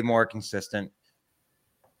way more consistent.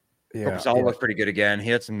 Yeah, Korpisalo looked pretty good again. He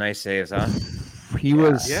had some nice saves, huh? He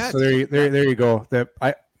was. Yeah. So there you go.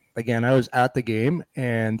 I was at the game,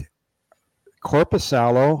 and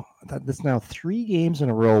Korpisalo. That's now 3 games in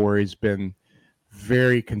a row where he's been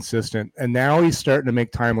very consistent, and now he's starting to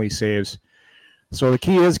make timely saves. So the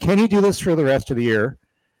key is, can he do this for the rest of the year?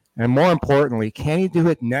 And more importantly, can he do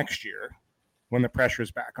it next year when the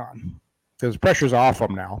pressure's back on? Because pressure's off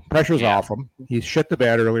him now. Pressure's off him. He shit the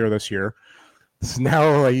bed earlier this year. So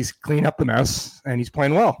now he's cleaned up the mess, and he's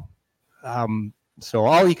playing well. So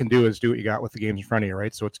all he can do is do what you got with the games in front of you,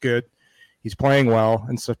 right? So it's good. He's playing well,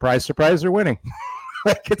 and surprise, they're winning.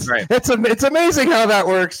 It's amazing how that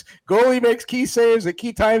works. Goalie makes key saves at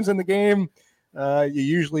key times in the game. You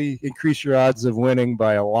usually increase your odds of winning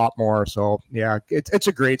by a lot more. So yeah, it's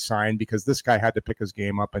a great sign because this guy had to pick his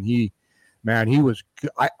game up, and he was good.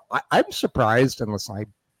 I'm surprised, unless I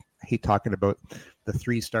hate talking about the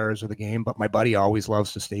 3 stars of the game, but my buddy always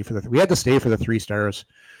loves to stay for we had to stay for the 3 stars.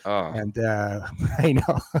 And I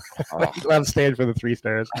know I love staying for the 3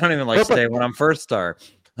 stars. I don't even like staying when I'm first star.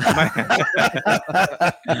 I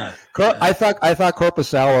thought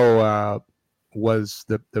Korpisalo was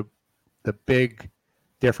the big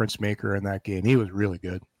difference maker in that game. He was really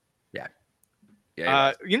good. Yeah.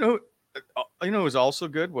 You know who was also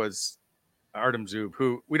good was Artem Zub,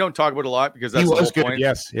 who we don't talk about a lot because that's the whole good. point.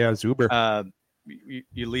 Yes, yeah, Zuber.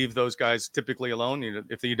 You leave those guys typically alone.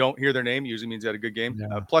 If you don't hear their name, usually means they had a good game.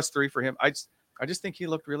 Yeah. +3 for him. I just think he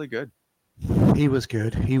looked really good. He was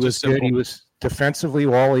good. He was good. He was defensively,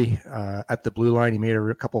 Wally, at the blue line. He made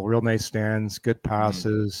a couple of real nice stands, good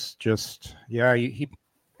passes. And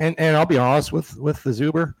I'll be honest with the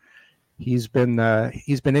Zuber, he's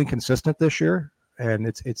been inconsistent this year, and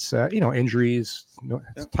it's injuries.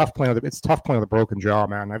 It's tough playing with a broken jaw,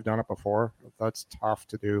 man. I've done it before. That's tough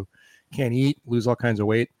to do. Can't eat, lose all kinds of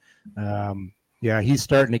weight. He's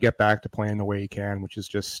starting to get back to playing the way he can, which is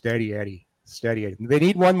just steady Eddie. Steady Eddie. They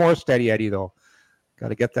need one more steady Eddie, though. Got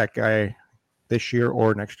to get that guy this year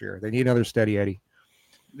or next year. They need another steady Eddie.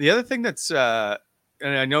 The other thing that's, and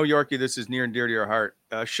I know, Yorkie, this is near and dear to your heart,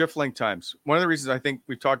 shift length times. One of the reasons I think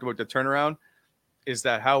we've talked about the turnaround is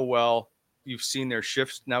that how well you've seen their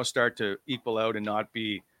shifts now start to equal out and not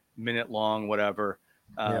be minute long, whatever.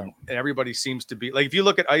 And everybody seems to be, like, if you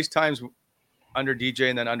look at ice times under DJ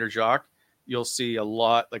and then under Jacques, you'll see a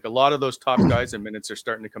lot of those top guys and minutes are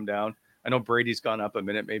starting to come down. I know Brady's gone up a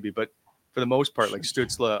minute maybe, but for the most part, like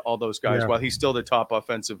Stützle, all those guys, while he's still the top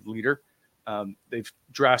offensive leader, they've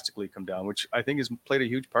drastically come down, which I think has played a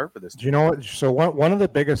huge part for this team. Do you know what? So one of the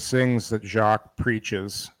biggest things that Jacques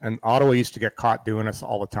preaches, and Ottawa used to get caught doing this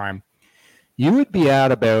all the time, you would be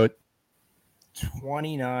at about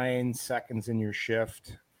 29 seconds in your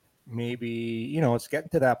shift, maybe, it's getting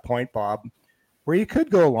to that point, Bob, where you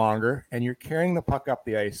could go longer and you're carrying the puck up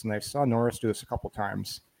the ice. And I saw Norris do this a couple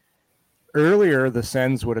times. Earlier, the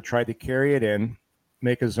Sens would have tried to carry it in,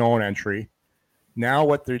 make a zone entry. Now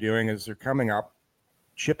what they're doing is they're coming up,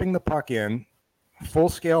 chipping the puck in,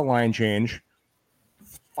 full-scale line change,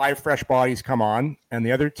 5 fresh bodies come on, and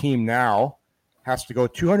the other team now has to go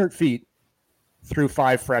 200 feet through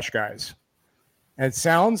 5 fresh guys. And it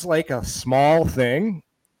sounds like a small thing,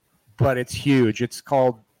 but it's huge. It's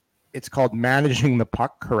called managing the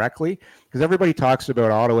puck correctly, because everybody talks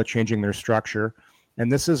about Ottawa changing their structure,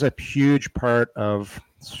 and this is a huge part of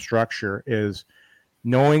structure, is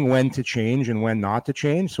knowing when to change and when not to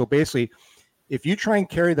change. So basically, if you try and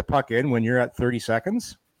carry the puck in when you're at 30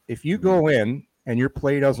 seconds, if you go in and your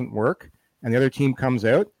play doesn't work and the other team comes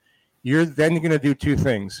out, you're then going to do two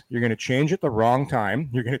things. You're going to change at the wrong time.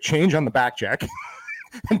 You're going to change on the back check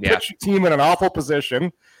and put your team in an awful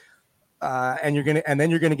position. And then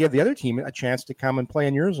you're going to give the other team a chance to come and play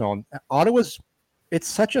in your zone. It's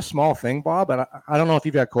such a small thing, Bob. And I don't know if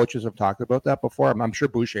you've had coaches have talked about that before. I'm sure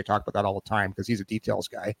Boucher talked about that all the time because he's a details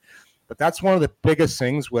guy. But that's one of the biggest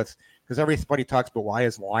things because everybody talks about why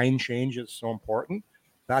is line changes so important.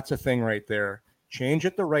 That's a thing right there. Change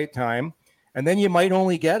at the right time. And then you might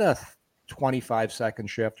only get a 25-second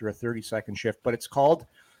shift or a 30-second shift, but it's called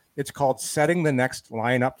setting the next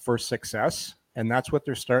line up for success. And that's what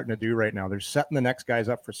they're starting to do right now. They're setting the next guys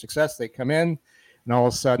up for success. They come in, and all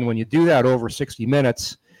of a sudden, when you do that over 60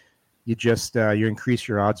 minutes, you just you increase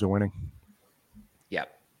your odds of winning.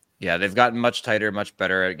 Yeah, they've gotten much tighter, much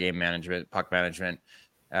better at game management, puck management.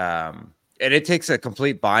 And it takes a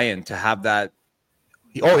complete buy-in to have that.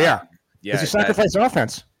 Oh, yeah. Because you sacrifice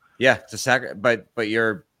offense. Yeah, but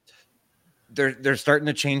they're starting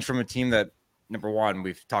to change from a team that, number one,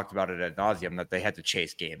 we've talked about it ad nauseum, that they had to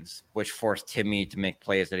chase games, which forced Timmy to make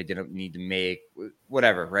plays that he didn't need to make,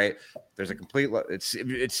 whatever, right? There's a complete,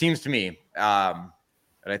 it seems to me, and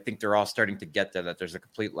I think they're all starting to get there, that there's a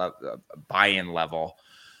complete buy-in level.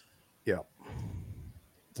 Yeah.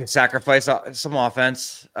 To sacrifice some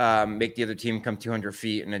offense, make the other team come 200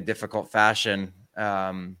 feet in a difficult fashion,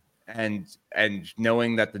 and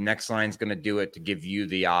knowing that the next line is going to do it to give you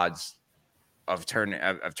the odds of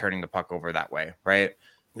turning the puck over that way, right?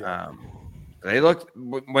 Yeah. They look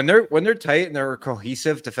when they're tight and they're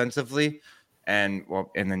cohesive defensively, and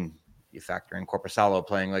then you factor in Korpisalo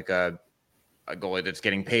playing like a goalie that's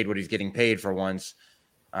getting paid what he's getting paid for once.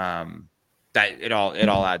 That it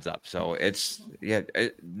all adds up. So this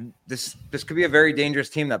could be a very dangerous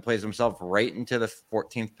team that plays themselves right into the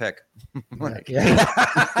 14th pick. And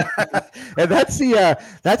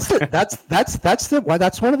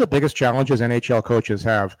that's one of the biggest challenges NHL coaches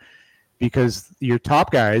have, because your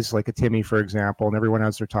top guys, like a Timmy, for example, and everyone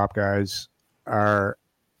else, their top guys are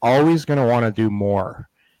always going to want to do more.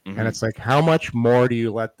 Mm-hmm. And it's like, how much more do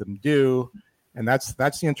you let them do? And that's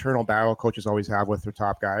the internal battle coaches always have with their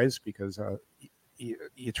top guys, because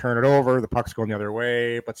you turn it over, the puck's going the other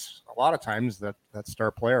way. But a lot of times that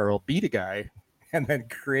star player will beat a guy and then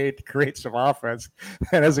create some offense.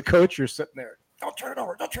 And as a coach, you're sitting there, don't turn it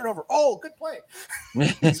over. Oh, good play.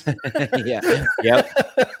 Yeah. Yep.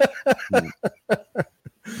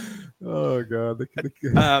 Oh, God.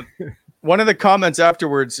 One of the comments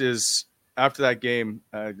afterwards is, after that game,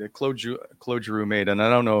 that Claude Giroux made, and I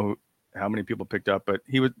don't know how many people picked up, but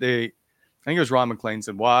I think it was Ron McLean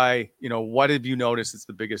said, why, what have you noticed? It's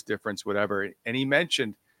the biggest difference, whatever. And he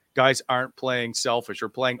mentioned guys aren't playing selfish or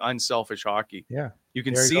playing unselfish hockey. Yeah. You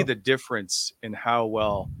can see the difference in how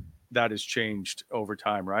well that has changed over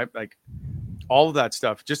time, right? Like all of that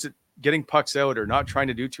stuff, just getting pucks out or not trying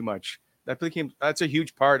to do too much. That's a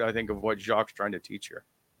huge part, I think, of what Jacques trying to teach here.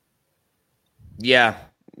 Yeah.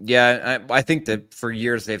 I think that for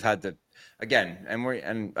years they've had to, again,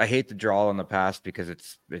 and I hate to draw on the past because it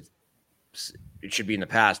should be in the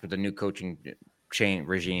past, but the new coaching chain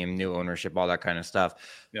regime, new ownership, all that kind of stuff.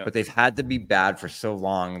 Yeah. But they've had to be bad for so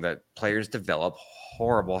long that players develop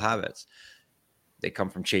horrible habits. They come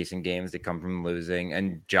from chasing games. They come from losing.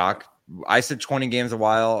 And Jock, I said 20 games a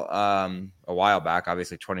while back,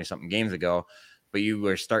 obviously 20 something games ago, but you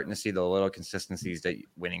were starting to see the little consistencies that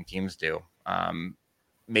winning teams do.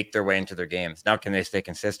 Make their way into their games. Now, can they stay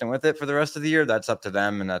consistent with it for the rest of the year? That's up to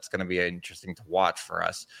them, and that's going to be interesting to watch for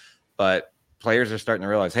us. But players are starting to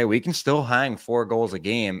realize, hey, we can still hang 4 goals a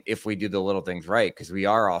game if we do the little things right, because we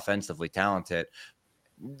are offensively talented.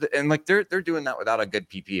 And like they're doing that without a good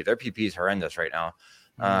PP. Their PP is horrendous right now.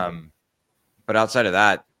 But outside of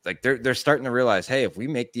that, like they're starting to realize, hey, if we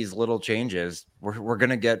make these little changes, we're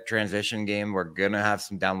going to get transition game. We're going to have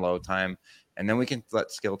some down low time, and then we can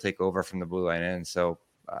let skill take over from the blue line in. So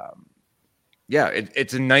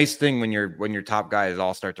it's a nice thing when your top guys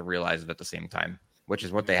all start to realize it at the same time, which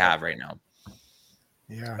is what they have right now.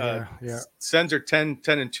 Yeah. Sens are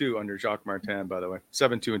 10-2 under Jacques Martin, by the way.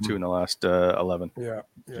 7-2-2 in the last 11. Yeah.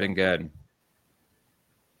 It's been good.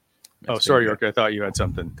 Sorry, York. I thought you had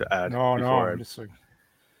something to add. No.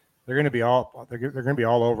 They're going to be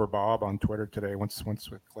all over Bob on Twitter today once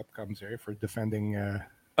the clip comes here for defending.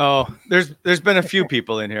 Oh, there's been a few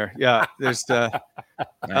people in here. Yeah, there's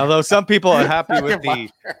although some people are happy with the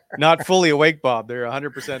not fully awake Bob. They're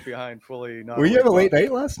 100% behind fully not. Were you have a Bob. late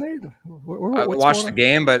night last night? I watched the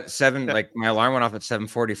game, but like my alarm went off at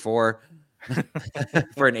 7:44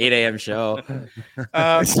 for an 8 a.m. show.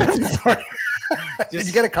 Did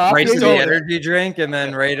you get a coffee? Right to the energy drink and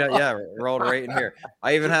then rolled right in here.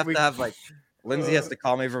 I even have to have like Lindsay has to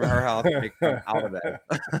call me from her house to come out of bed.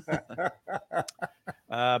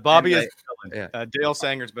 Bobby is Dale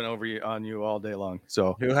Sanger's been on you all day long.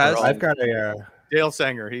 So who has? I've got a Dale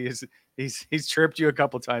Sanger. He's chirped you a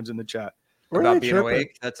couple times in the chat about being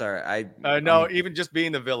awake. That's all right. No, even just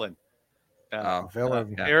being the villain.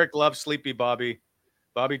 Villain. Eric loves Sleepy Bobby.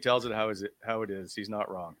 Bobby tells it how it is. He's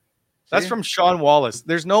not wrong. That's from Sean Wallace.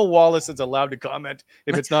 There's no Wallace that's allowed to comment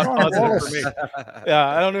if it's not positive for me. Yeah,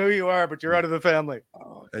 I don't know who you are, but you're out of the family.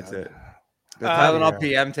 Oh, that's it. The Tylenol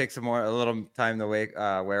PM takes a little time to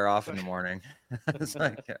wear off in the morning. It's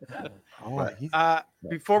like,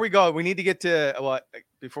 before we go, we need to get to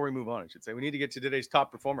before we move on, I should say, we need to get to today's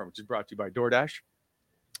top performer, which is brought to you by DoorDash.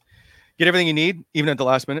 Get everything you need, even at the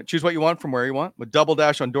last minute. Choose what you want from where you want. With Double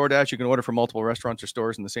Dash on DoorDash, you can order from multiple restaurants or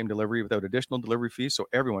stores in the same delivery without additional delivery fees, so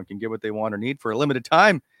everyone can get what they want or need. For a limited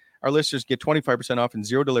time, our listeners get 25% off and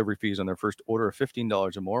zero delivery fees on their first order of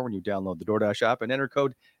 $15 or more when you download the DoorDash app and enter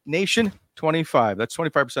code NATION25. That's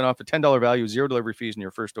 25% off a $10 value, zero delivery fees in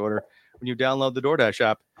your first order when you download the DoorDash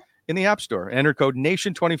app in the App Store. Enter code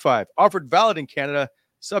NATION25. Offered valid in Canada,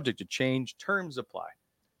 subject to change. Terms apply.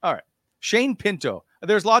 All right. Shane Pinto.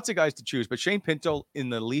 There's lots of guys to choose, but Shane Pinto in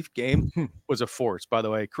the Leaf game was a force, by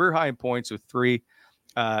the way. Career high in points with 3.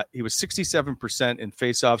 He was 67% in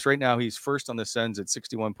faceoffs. Right now, he's first on the Sens at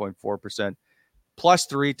 61.4%. Plus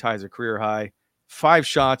 3 ties a career high. 5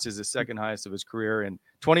 shots is the second highest of his career. And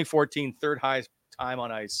 2014, third highest time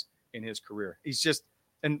on ice in his career. He's just,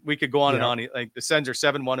 and we could go on and on. Like the Sens are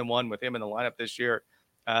 7-1-1 with him in the lineup this year.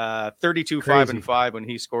 32-5-5 when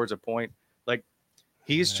he scores a point. Like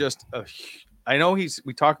he's just I know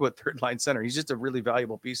we talk about third line center. He's just a really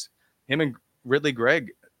valuable piece. Him and Ridley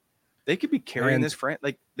Gregg, they could be carrying this friend.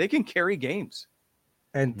 Like they can carry games.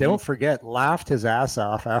 And don't forget, laughed his ass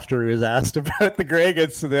off after he was asked about the Gregg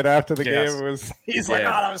incident after the game. He's like,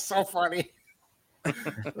 oh, that was so funny.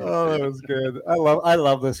 Oh, that was good. I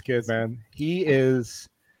love this kid, man. He is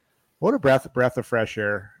what a breath of fresh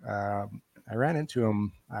air. I ran into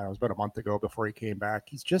him, it was about a month ago before he came back.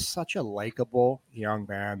 He's just such a likable young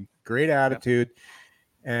man, great attitude.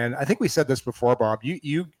 And I think we said this before, Bob,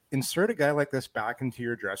 you insert a guy like this back into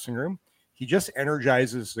your dressing room, he just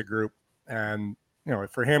energizes the group. And,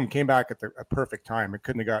 for him, came back at a perfect time. It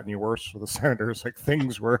couldn't have gotten any worse for the Senators. Like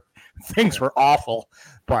things were awful.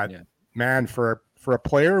 But man, for a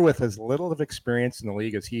player with as little of experience in the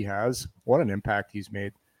league as he has, what an impact he's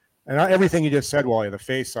made. And everything you just said, Wally, the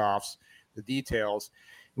face-offs, the details.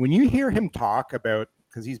 When you hear him talk about,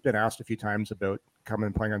 because he's been asked a few times about coming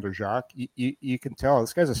and playing under Jacques, you can tell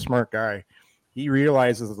this guy's a smart guy. He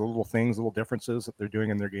realizes the little things, little differences that they're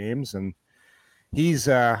doing in their games. And he's,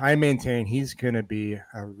 I maintain he's going to be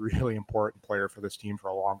a really important player for this team for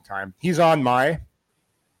a long time. He's on my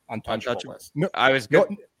untouchable list. No, I was good.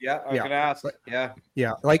 I was going to ask.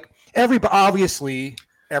 Yeah. Like everybody's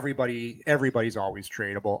always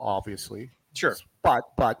tradable, obviously. Sure. But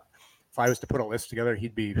if I was to put a list together,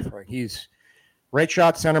 he's right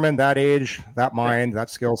shot centerman, that age, that mind, that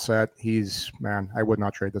skill set. I would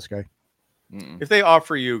not trade this guy. If they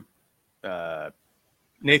offer you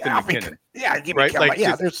Nathan McKinnon. Give me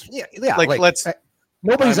right?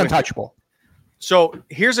 Nobody's untouchable. So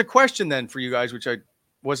here's a question then for you guys, which I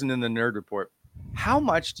wasn't in the nerd report. How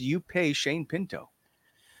much do you pay Shane Pinto?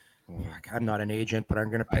 I'm not an agent, but I'm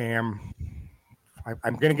going to pay him.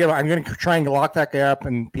 I'm going to try and lock that guy up.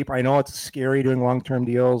 And people, I know it's scary doing long-term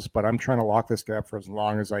deals, but I'm trying to lock this guy up for as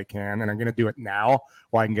long as I can. And I'm going to do it now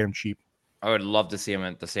while I can get him cheap. I would love to see him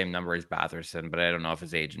at the same number as Batherson, but I don't know if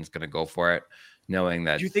his agent's going to go for it, knowing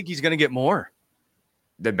that. Do you think he's going to get more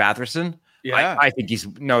than Batherson? Yeah, I think he's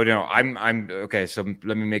no. I'm okay. So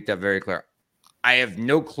let me make that very clear. I have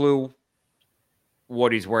no clue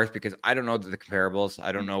what he's worth because I don't know the comparables.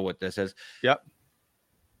 I don't know what this is. Yep.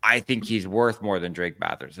 I think he's worth more than Drake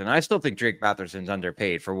Batherson. I still think Drake Batherson's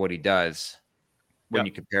underpaid for what he does. When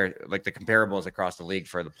you compare like the comparables across the league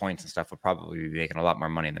for the points and stuff, would probably be making a lot more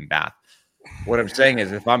money than Bath. What I'm saying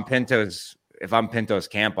is if I'm Pinto's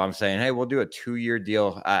camp, I'm saying, hey, we'll do a 2-year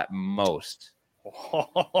deal at most.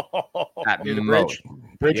 At most.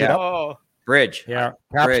 Bridge it up. Bridge. Yeah.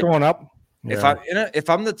 Cap's going up. If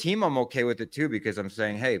I'm the team, I'm okay with it too, because I'm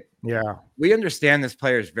saying, hey, we understand this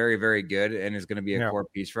player is very, very good and is going to be a core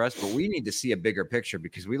piece for us, but we need to see a bigger picture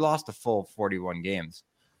because we lost a full 41 games.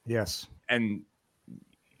 Yes. And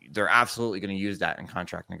they're absolutely going to use that in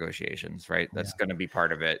contract negotiations, right? That's going to be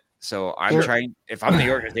part of it. So I'm trying, if I'm the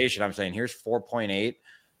organization, I'm saying here's 4.8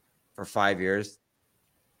 for 5 years,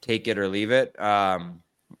 take it or leave it.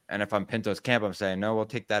 And if I'm Pinto's camp, I'm saying, no, we'll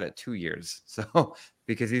take that at 2 years. So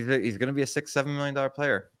because he's going to be a $6-7 million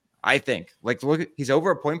player, I think. Like, look, he's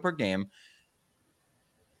over a point per game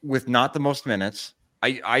with not the most minutes.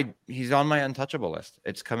 He's on my untouchable list.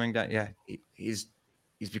 It's coming down. Yeah, he's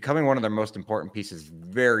becoming one of their most important pieces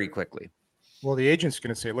very quickly. Well, the agent's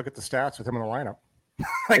going to say, look at the stats with him in the lineup.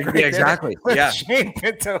 Exactly. Yeah. Shane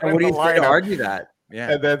Pinto and what are you going to argue that?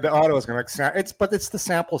 Yeah. And then the auto is going to, it's the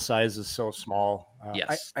sample size is so small.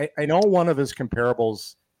 Yes. I know one of his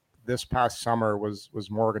comparables this past summer was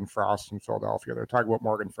Morgan Frost in Philadelphia. They're talking about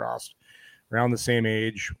Morgan Frost, around the same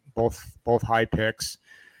age, both high picks.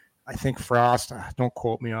 I think Frost, don't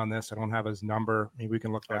quote me on this, I don't have his number. Maybe we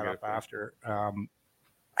can look that up after.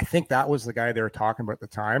 I think that was the guy they were talking about at the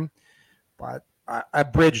time. But a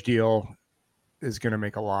bridge deal is going to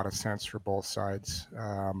make a lot of sense for both sides.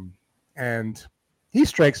 And he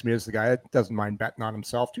strikes me as the guy that doesn't mind betting on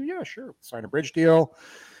himself too. Yeah, sure. Sign a bridge deal,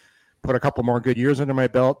 put a couple more good years under my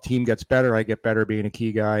belt. Team gets better. I get better being a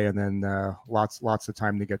key guy, and then lots of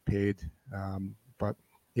time to get paid. But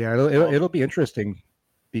yeah, it'll be interesting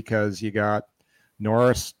because you got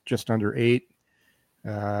Norris just under 8.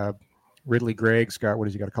 Ridley Gregg's got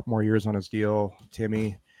he got a couple more years on his deal.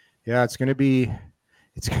 Timmy, yeah, it's going to be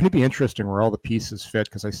interesting where all the pieces fit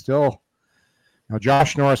because I still. Now,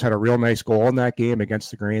 Josh Norris had a real nice goal in that game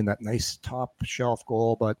against the Green, that nice top shelf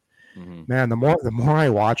goal. But man, the more I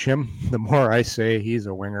watch him, the more I say he's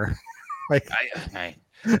a winger.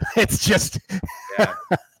 It's just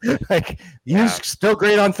he's still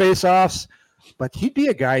great on faceoffs, but he'd be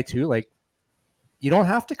a guy too. Like, you don't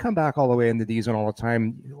have to come back all the way in the D zone all the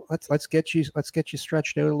time. Let's get you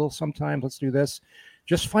stretched out a little sometimes. Let's do this.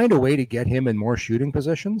 Just find a way to get him in more shooting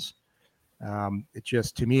positions. That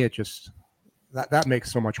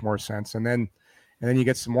makes so much more sense. And then you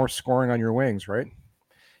get some more scoring on your wings, right?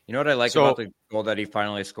 You know what I like about the goal that he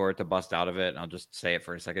finally scored to bust out of it? And I'll just say it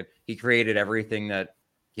for a second. He created everything that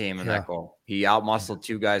came in that goal. He outmuscled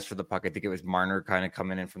 2 guys for the puck. I think it was Marner kind of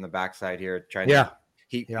coming in from the backside here.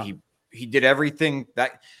 He did everything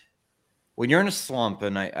that when you're in a slump,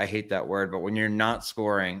 and I hate that word, but when you're not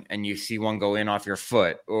scoring and you see one go in off your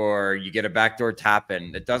foot or you get a backdoor tap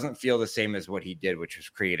in, it doesn't feel the same as what he did, which was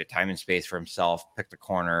create a time and space for himself, picked a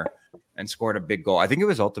corner and scored a big goal. I think it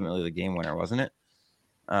was ultimately the game winner, wasn't it?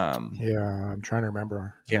 I'm trying to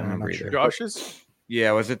remember. Can't remember either. Josh's?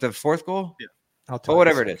 Yeah, was it the 4th goal? Yeah. But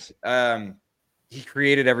whatever it is. He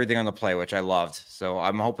created everything on the play, which I loved. So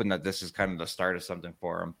I'm hoping that this is kind of the start of something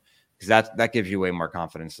for him. Because that gives you way more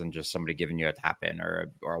confidence than just somebody giving you a tap in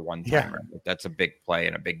or a one-timer. Yeah. That's a big play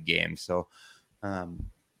in a big game. So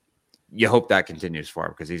you hope that continues for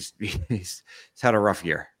him because he's had a rough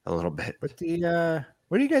year a little bit. But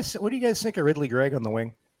what do you guys think of Ridley Gregg on the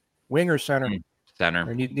wing or center? Center. Or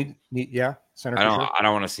center. I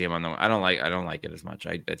don't want to see him on the. I don't like it as much.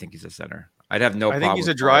 I think he's a center. I'd have no problem. I think he's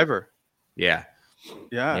a driver. Yeah.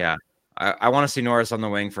 I want to see Norris on the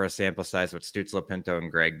wing for a sample size with Stützle, Pinto,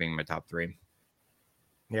 and Gregg being my top 3.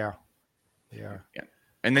 Yeah.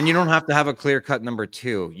 And then you don't have to have a clear-cut number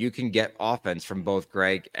 2. You can get offense from both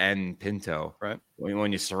Gregg and Pinto, right?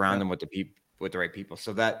 When you surround them with the right people,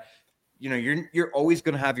 so that you're always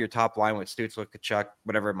going to have your top line with Stützle, Tkachuk,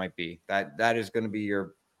 whatever it might be. That is going to be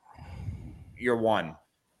your 1.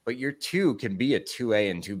 But your 2 can be a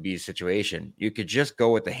 2A and 2B situation. You could just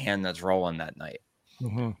go with the hand that's rolling that night.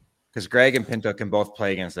 Because Gregg and Pinto can both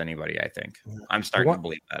play against anybody, I think. I'm starting to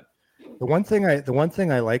believe that. The one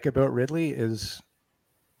thing I like about Ridley is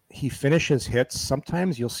he finishes hits.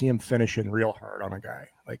 Sometimes you'll see him finishing real hard on a guy,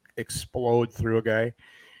 like explode through a guy.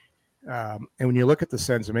 And when you look at the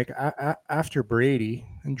Sens, after Brady,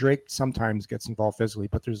 and Drake sometimes gets involved physically,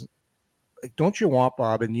 but there's don't you want,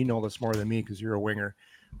 Bob, and you know this more than me because you're a winger,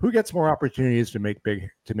 who gets more opportunities to make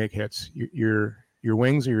hits? Your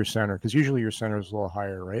wings or your center? Because usually your center is a little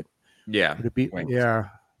higher, right? Yeah. Would it be? Wings. Yeah.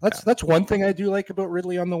 That's one thing I do like about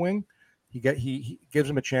Ridley on the wing. He gives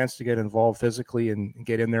him a chance to get involved physically and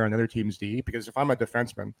get in there on other teams' D. Because if I'm a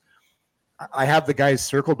defenseman, I have the guys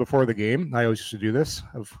circled before the game. I always used to do this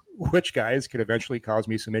of which guys could eventually cause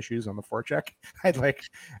me some issues on the forecheck. I'd like,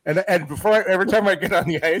 and before every time I get on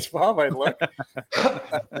the ice, Bob, I'd look like,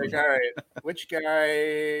 all right, which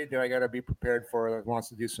guy do I got to be prepared for that wants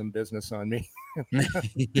to do some business on me?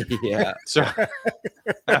 Yeah, So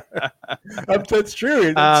that's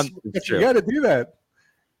true. true. You got to do that.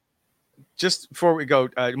 just before we go,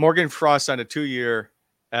 Morgan Frost signed a 2-year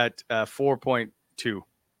at 4.2.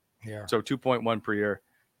 Yeah. So 2.1 per year.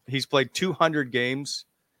 He's played 200 games,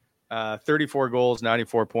 34 goals,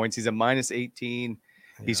 94 points. He's a minus 18.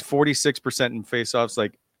 Yeah. He's 46% in faceoffs.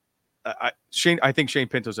 Like I think Shane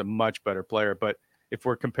Pinto's a much better player. But if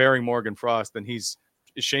we're comparing Morgan Frost, then is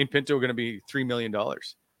Shane Pinto going to be $3 million,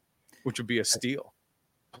 which would be a steal.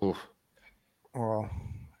 Oof. Well,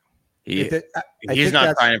 he's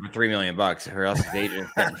not signing for $3 million, or else his agent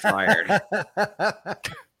is getting fired.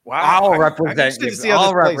 Wow, I'll represent you.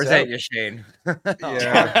 I'll represent you, Shane.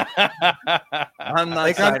 Yeah. I'm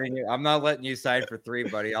not signing you. I'm not letting you sign for $3,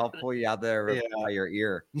 buddy. I'll pull you out there by your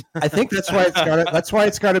ear. I think that's why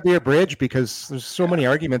it's got to be a bridge, because there's so many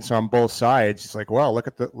arguments on both sides. It's like, well, look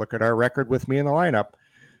at our record with me in the lineup.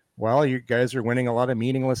 Well, you guys are winning a lot of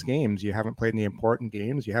meaningless games. You haven't played in the important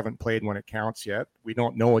games. You haven't played when it counts yet. We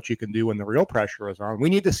don't know what you can do when the real pressure is on. We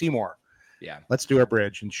need to see more. Yeah, let's do a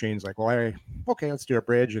bridge. And Shane's like, well, okay, let's do a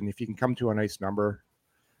bridge. And if you can come to a nice number,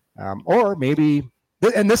 or maybe,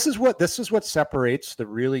 and this is what separates the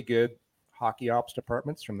really good hockey ops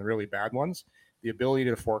departments from the really bad ones: the ability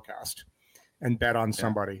to forecast and bet on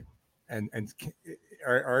somebody. And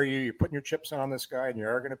are you putting your chips on this guy and you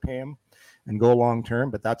are going to pay him and go long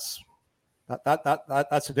term? But that's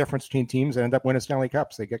the difference between teams that end up winning Stanley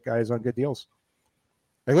Cups. They get guys on good deals.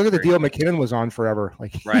 Like, look at the deal McKinnon was on forever.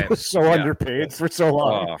 Like, he was so underpaid for so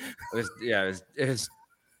long. It was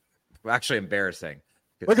actually embarrassing.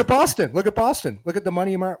 Look at Boston. Look at the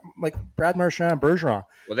money like Brad Marchand and Bergeron.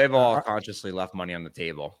 Well, they've all consciously left money on the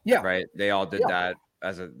table. Yeah, right. They all did that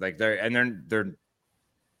as a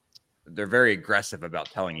they're very aggressive about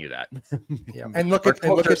telling you that. Yeah, and look at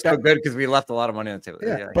that. So good because we left a lot of money on the table.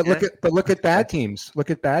 Yeah, but look at bad teams. Look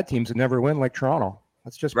at bad teams that never win, like Toronto.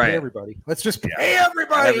 Let's just pay everybody. Let's just pay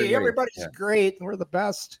everybody. Everybody's great. We're the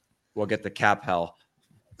best. We'll get the cap hell.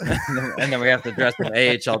 And then we have to dress an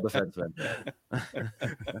AHL defenseman.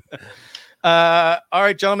 All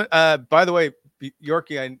right, gentlemen. By the way,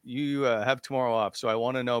 Yorkie, you have tomorrow off, so I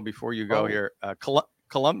want to know before you go here.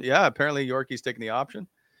 Columbus, apparently Yorkie's taking the option.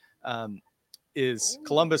 Is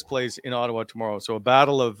Columbus plays in Ottawa tomorrow, so a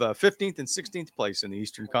battle of 15th and 16th place in the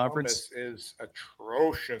Eastern Conference. Is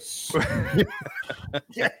atrocious.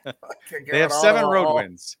 They have 7 road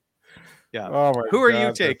wins. Yeah. Who are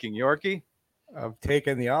you taking, Yorkie? I've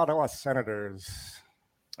taken the Ottawa Senators.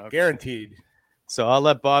 Okay. Guaranteed. So I'll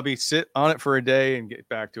let Bobby sit on it for a day and get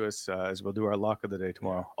back to us as we'll do our lock of the day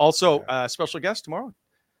tomorrow. Also, special guest tomorrow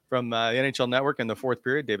from the NHL Network in the fourth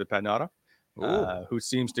period, David Pagnotta. Who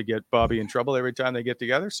seems to get Bobby in trouble every time they get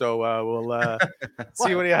together. So we'll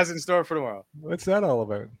see what he has in store for tomorrow. What's that all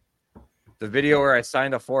about? The video where I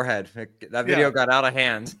signed a forehead. That video got out of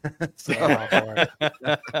hand.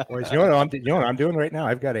 Boys, you know what I'm doing right now?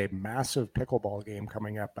 I've got a massive pickleball game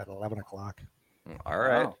coming up at 11 o'clock. All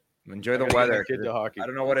right. Wow. Enjoy the weather. I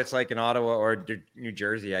don't know what it's like in Ottawa or New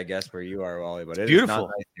Jersey, I guess, where you are, Wally, but it's beautiful.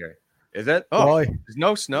 Not nice here. Is it? Oh, Wally, there's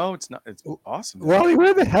no snow. It's not. It's awesome. Wally,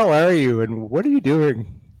 where the hell are you? And what are you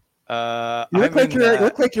doing? You look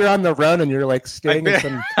like you're on the run and you're like staying in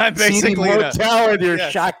some seedy motel and you're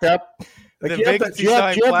shacked up. Like, the vacancy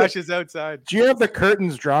sign flashes outside. Do you have the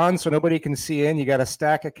curtains drawn so nobody can see in? You got a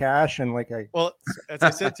stack of cash and Well, as I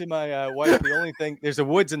said to my wife, the only thing, there's a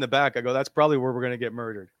woods in the back. I go, that's probably where we're going to get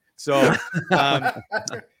murdered. So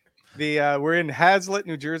we're in Hazlitt,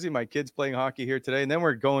 New Jersey. My kid's playing hockey here today, and then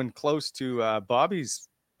we're going close to Bobby's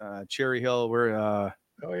Cherry Hill. We're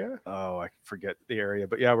I forget the area,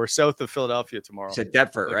 but we're south of Philadelphia tomorrow. It's at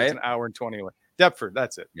Deptford, right? It's an hour and 20 away. Deptford,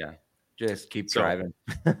 that's it. Yeah, just keep driving.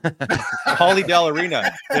 Hollydale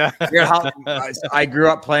Arena. Yeah, I grew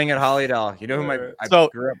up playing at Hollydale. You know who I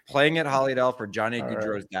grew up playing at Hollydale for Johnny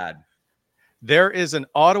Gaudreau's dad. There is an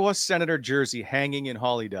Ottawa Senator jersey hanging in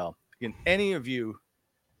Hollydale. Can any of you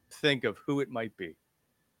think of who it might be?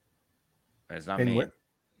 It's not me.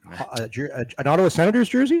 An Ottawa Senators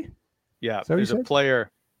jersey? Yeah, there's a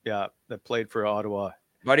player that played for Ottawa.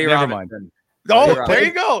 Buddy Robinson. There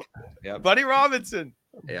you go. Yep. Buddy Robinson.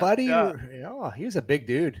 Yeah. Buddy, he was a big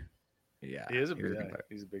dude. Yeah, he's a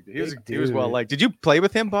big dude. He was well liked. Did you play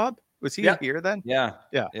with him, Bob? Was he here then? Yeah.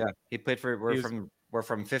 He played for. We're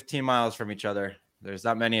from 15 miles from each other. There's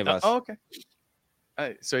not many of us. Oh, okay.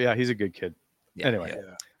 So he's a good kid. Anyway,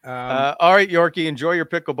 All right, Yorkie, enjoy your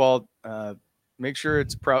pickleball. Make sure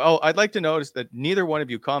it's proud. Oh, I'd like to notice that neither one of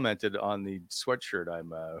you commented on the sweatshirt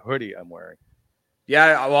hoodie I'm wearing.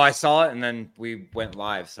 Yeah, well, I saw it and then we went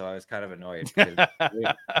live, so I was kind of annoyed. I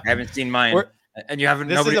haven't seen mine, and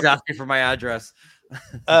nobody's asked me for my address.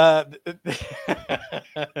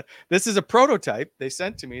 This is a prototype they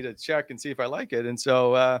sent to me to check and see if I like it, and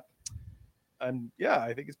so I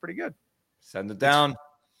think it's pretty good. Send it down.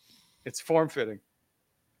 It's form fitting.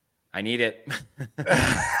 I need it.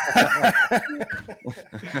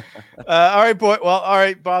 All right, boy. Well, all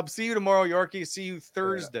right, Bob. See you tomorrow, Yorkie. See you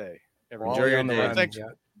Thursday. Enjoy your day. Thanks.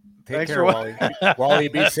 Yeah. Take care, Wally. Wally,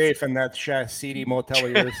 be safe in that seedy motel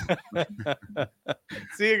of yours.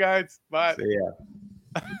 See you guys. Bye. See ya.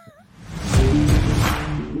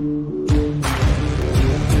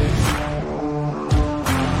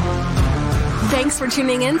 Thanks for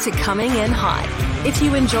tuning in to Coming In Hot. If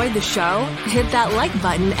you enjoyed the show, hit that like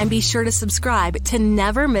button and be sure to subscribe to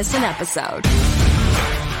never miss an episode.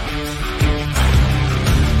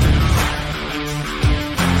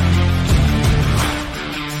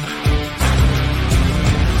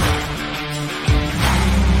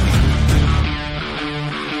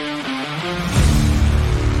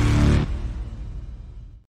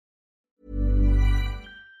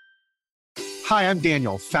 Hi, I'm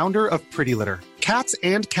Daniel, founder of Pretty Litter. Cats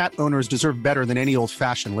and cat owners deserve better than any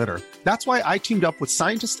old-fashioned litter. That's why I teamed up with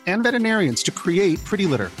scientists and veterinarians to create Pretty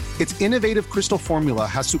Litter. Its innovative crystal formula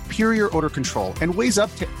has superior odor control and weighs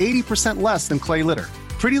up to 80% less than clay litter.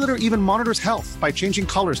 Pretty Litter even monitors health by changing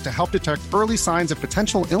colors to help detect early signs of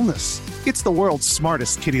potential illness. It's the world's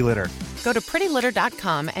smartest kitty litter. Go to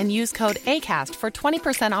prettylitter.com and use code ACAST for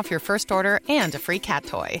 20% off your first order and a free cat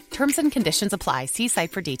toy. Terms and conditions apply. See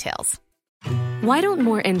site for details. Why don't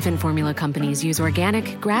more infant formula companies use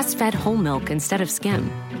organic, grass-fed whole milk instead of skim?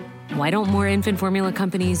 Why don't more infant formula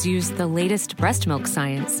companies use the latest breast milk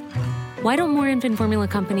science? Why don't more infant formula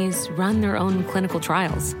companies run their own clinical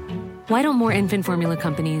trials? Why don't more infant formula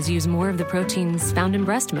companies use more of the proteins found in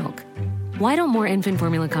breast milk? Why don't more infant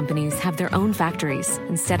formula companies have their own factories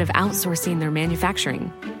instead of outsourcing their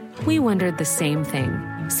manufacturing? We wondered the same thing.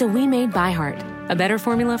 So we made ByHeart, a better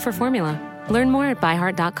formula for formula. Learn more at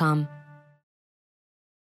byheart.com.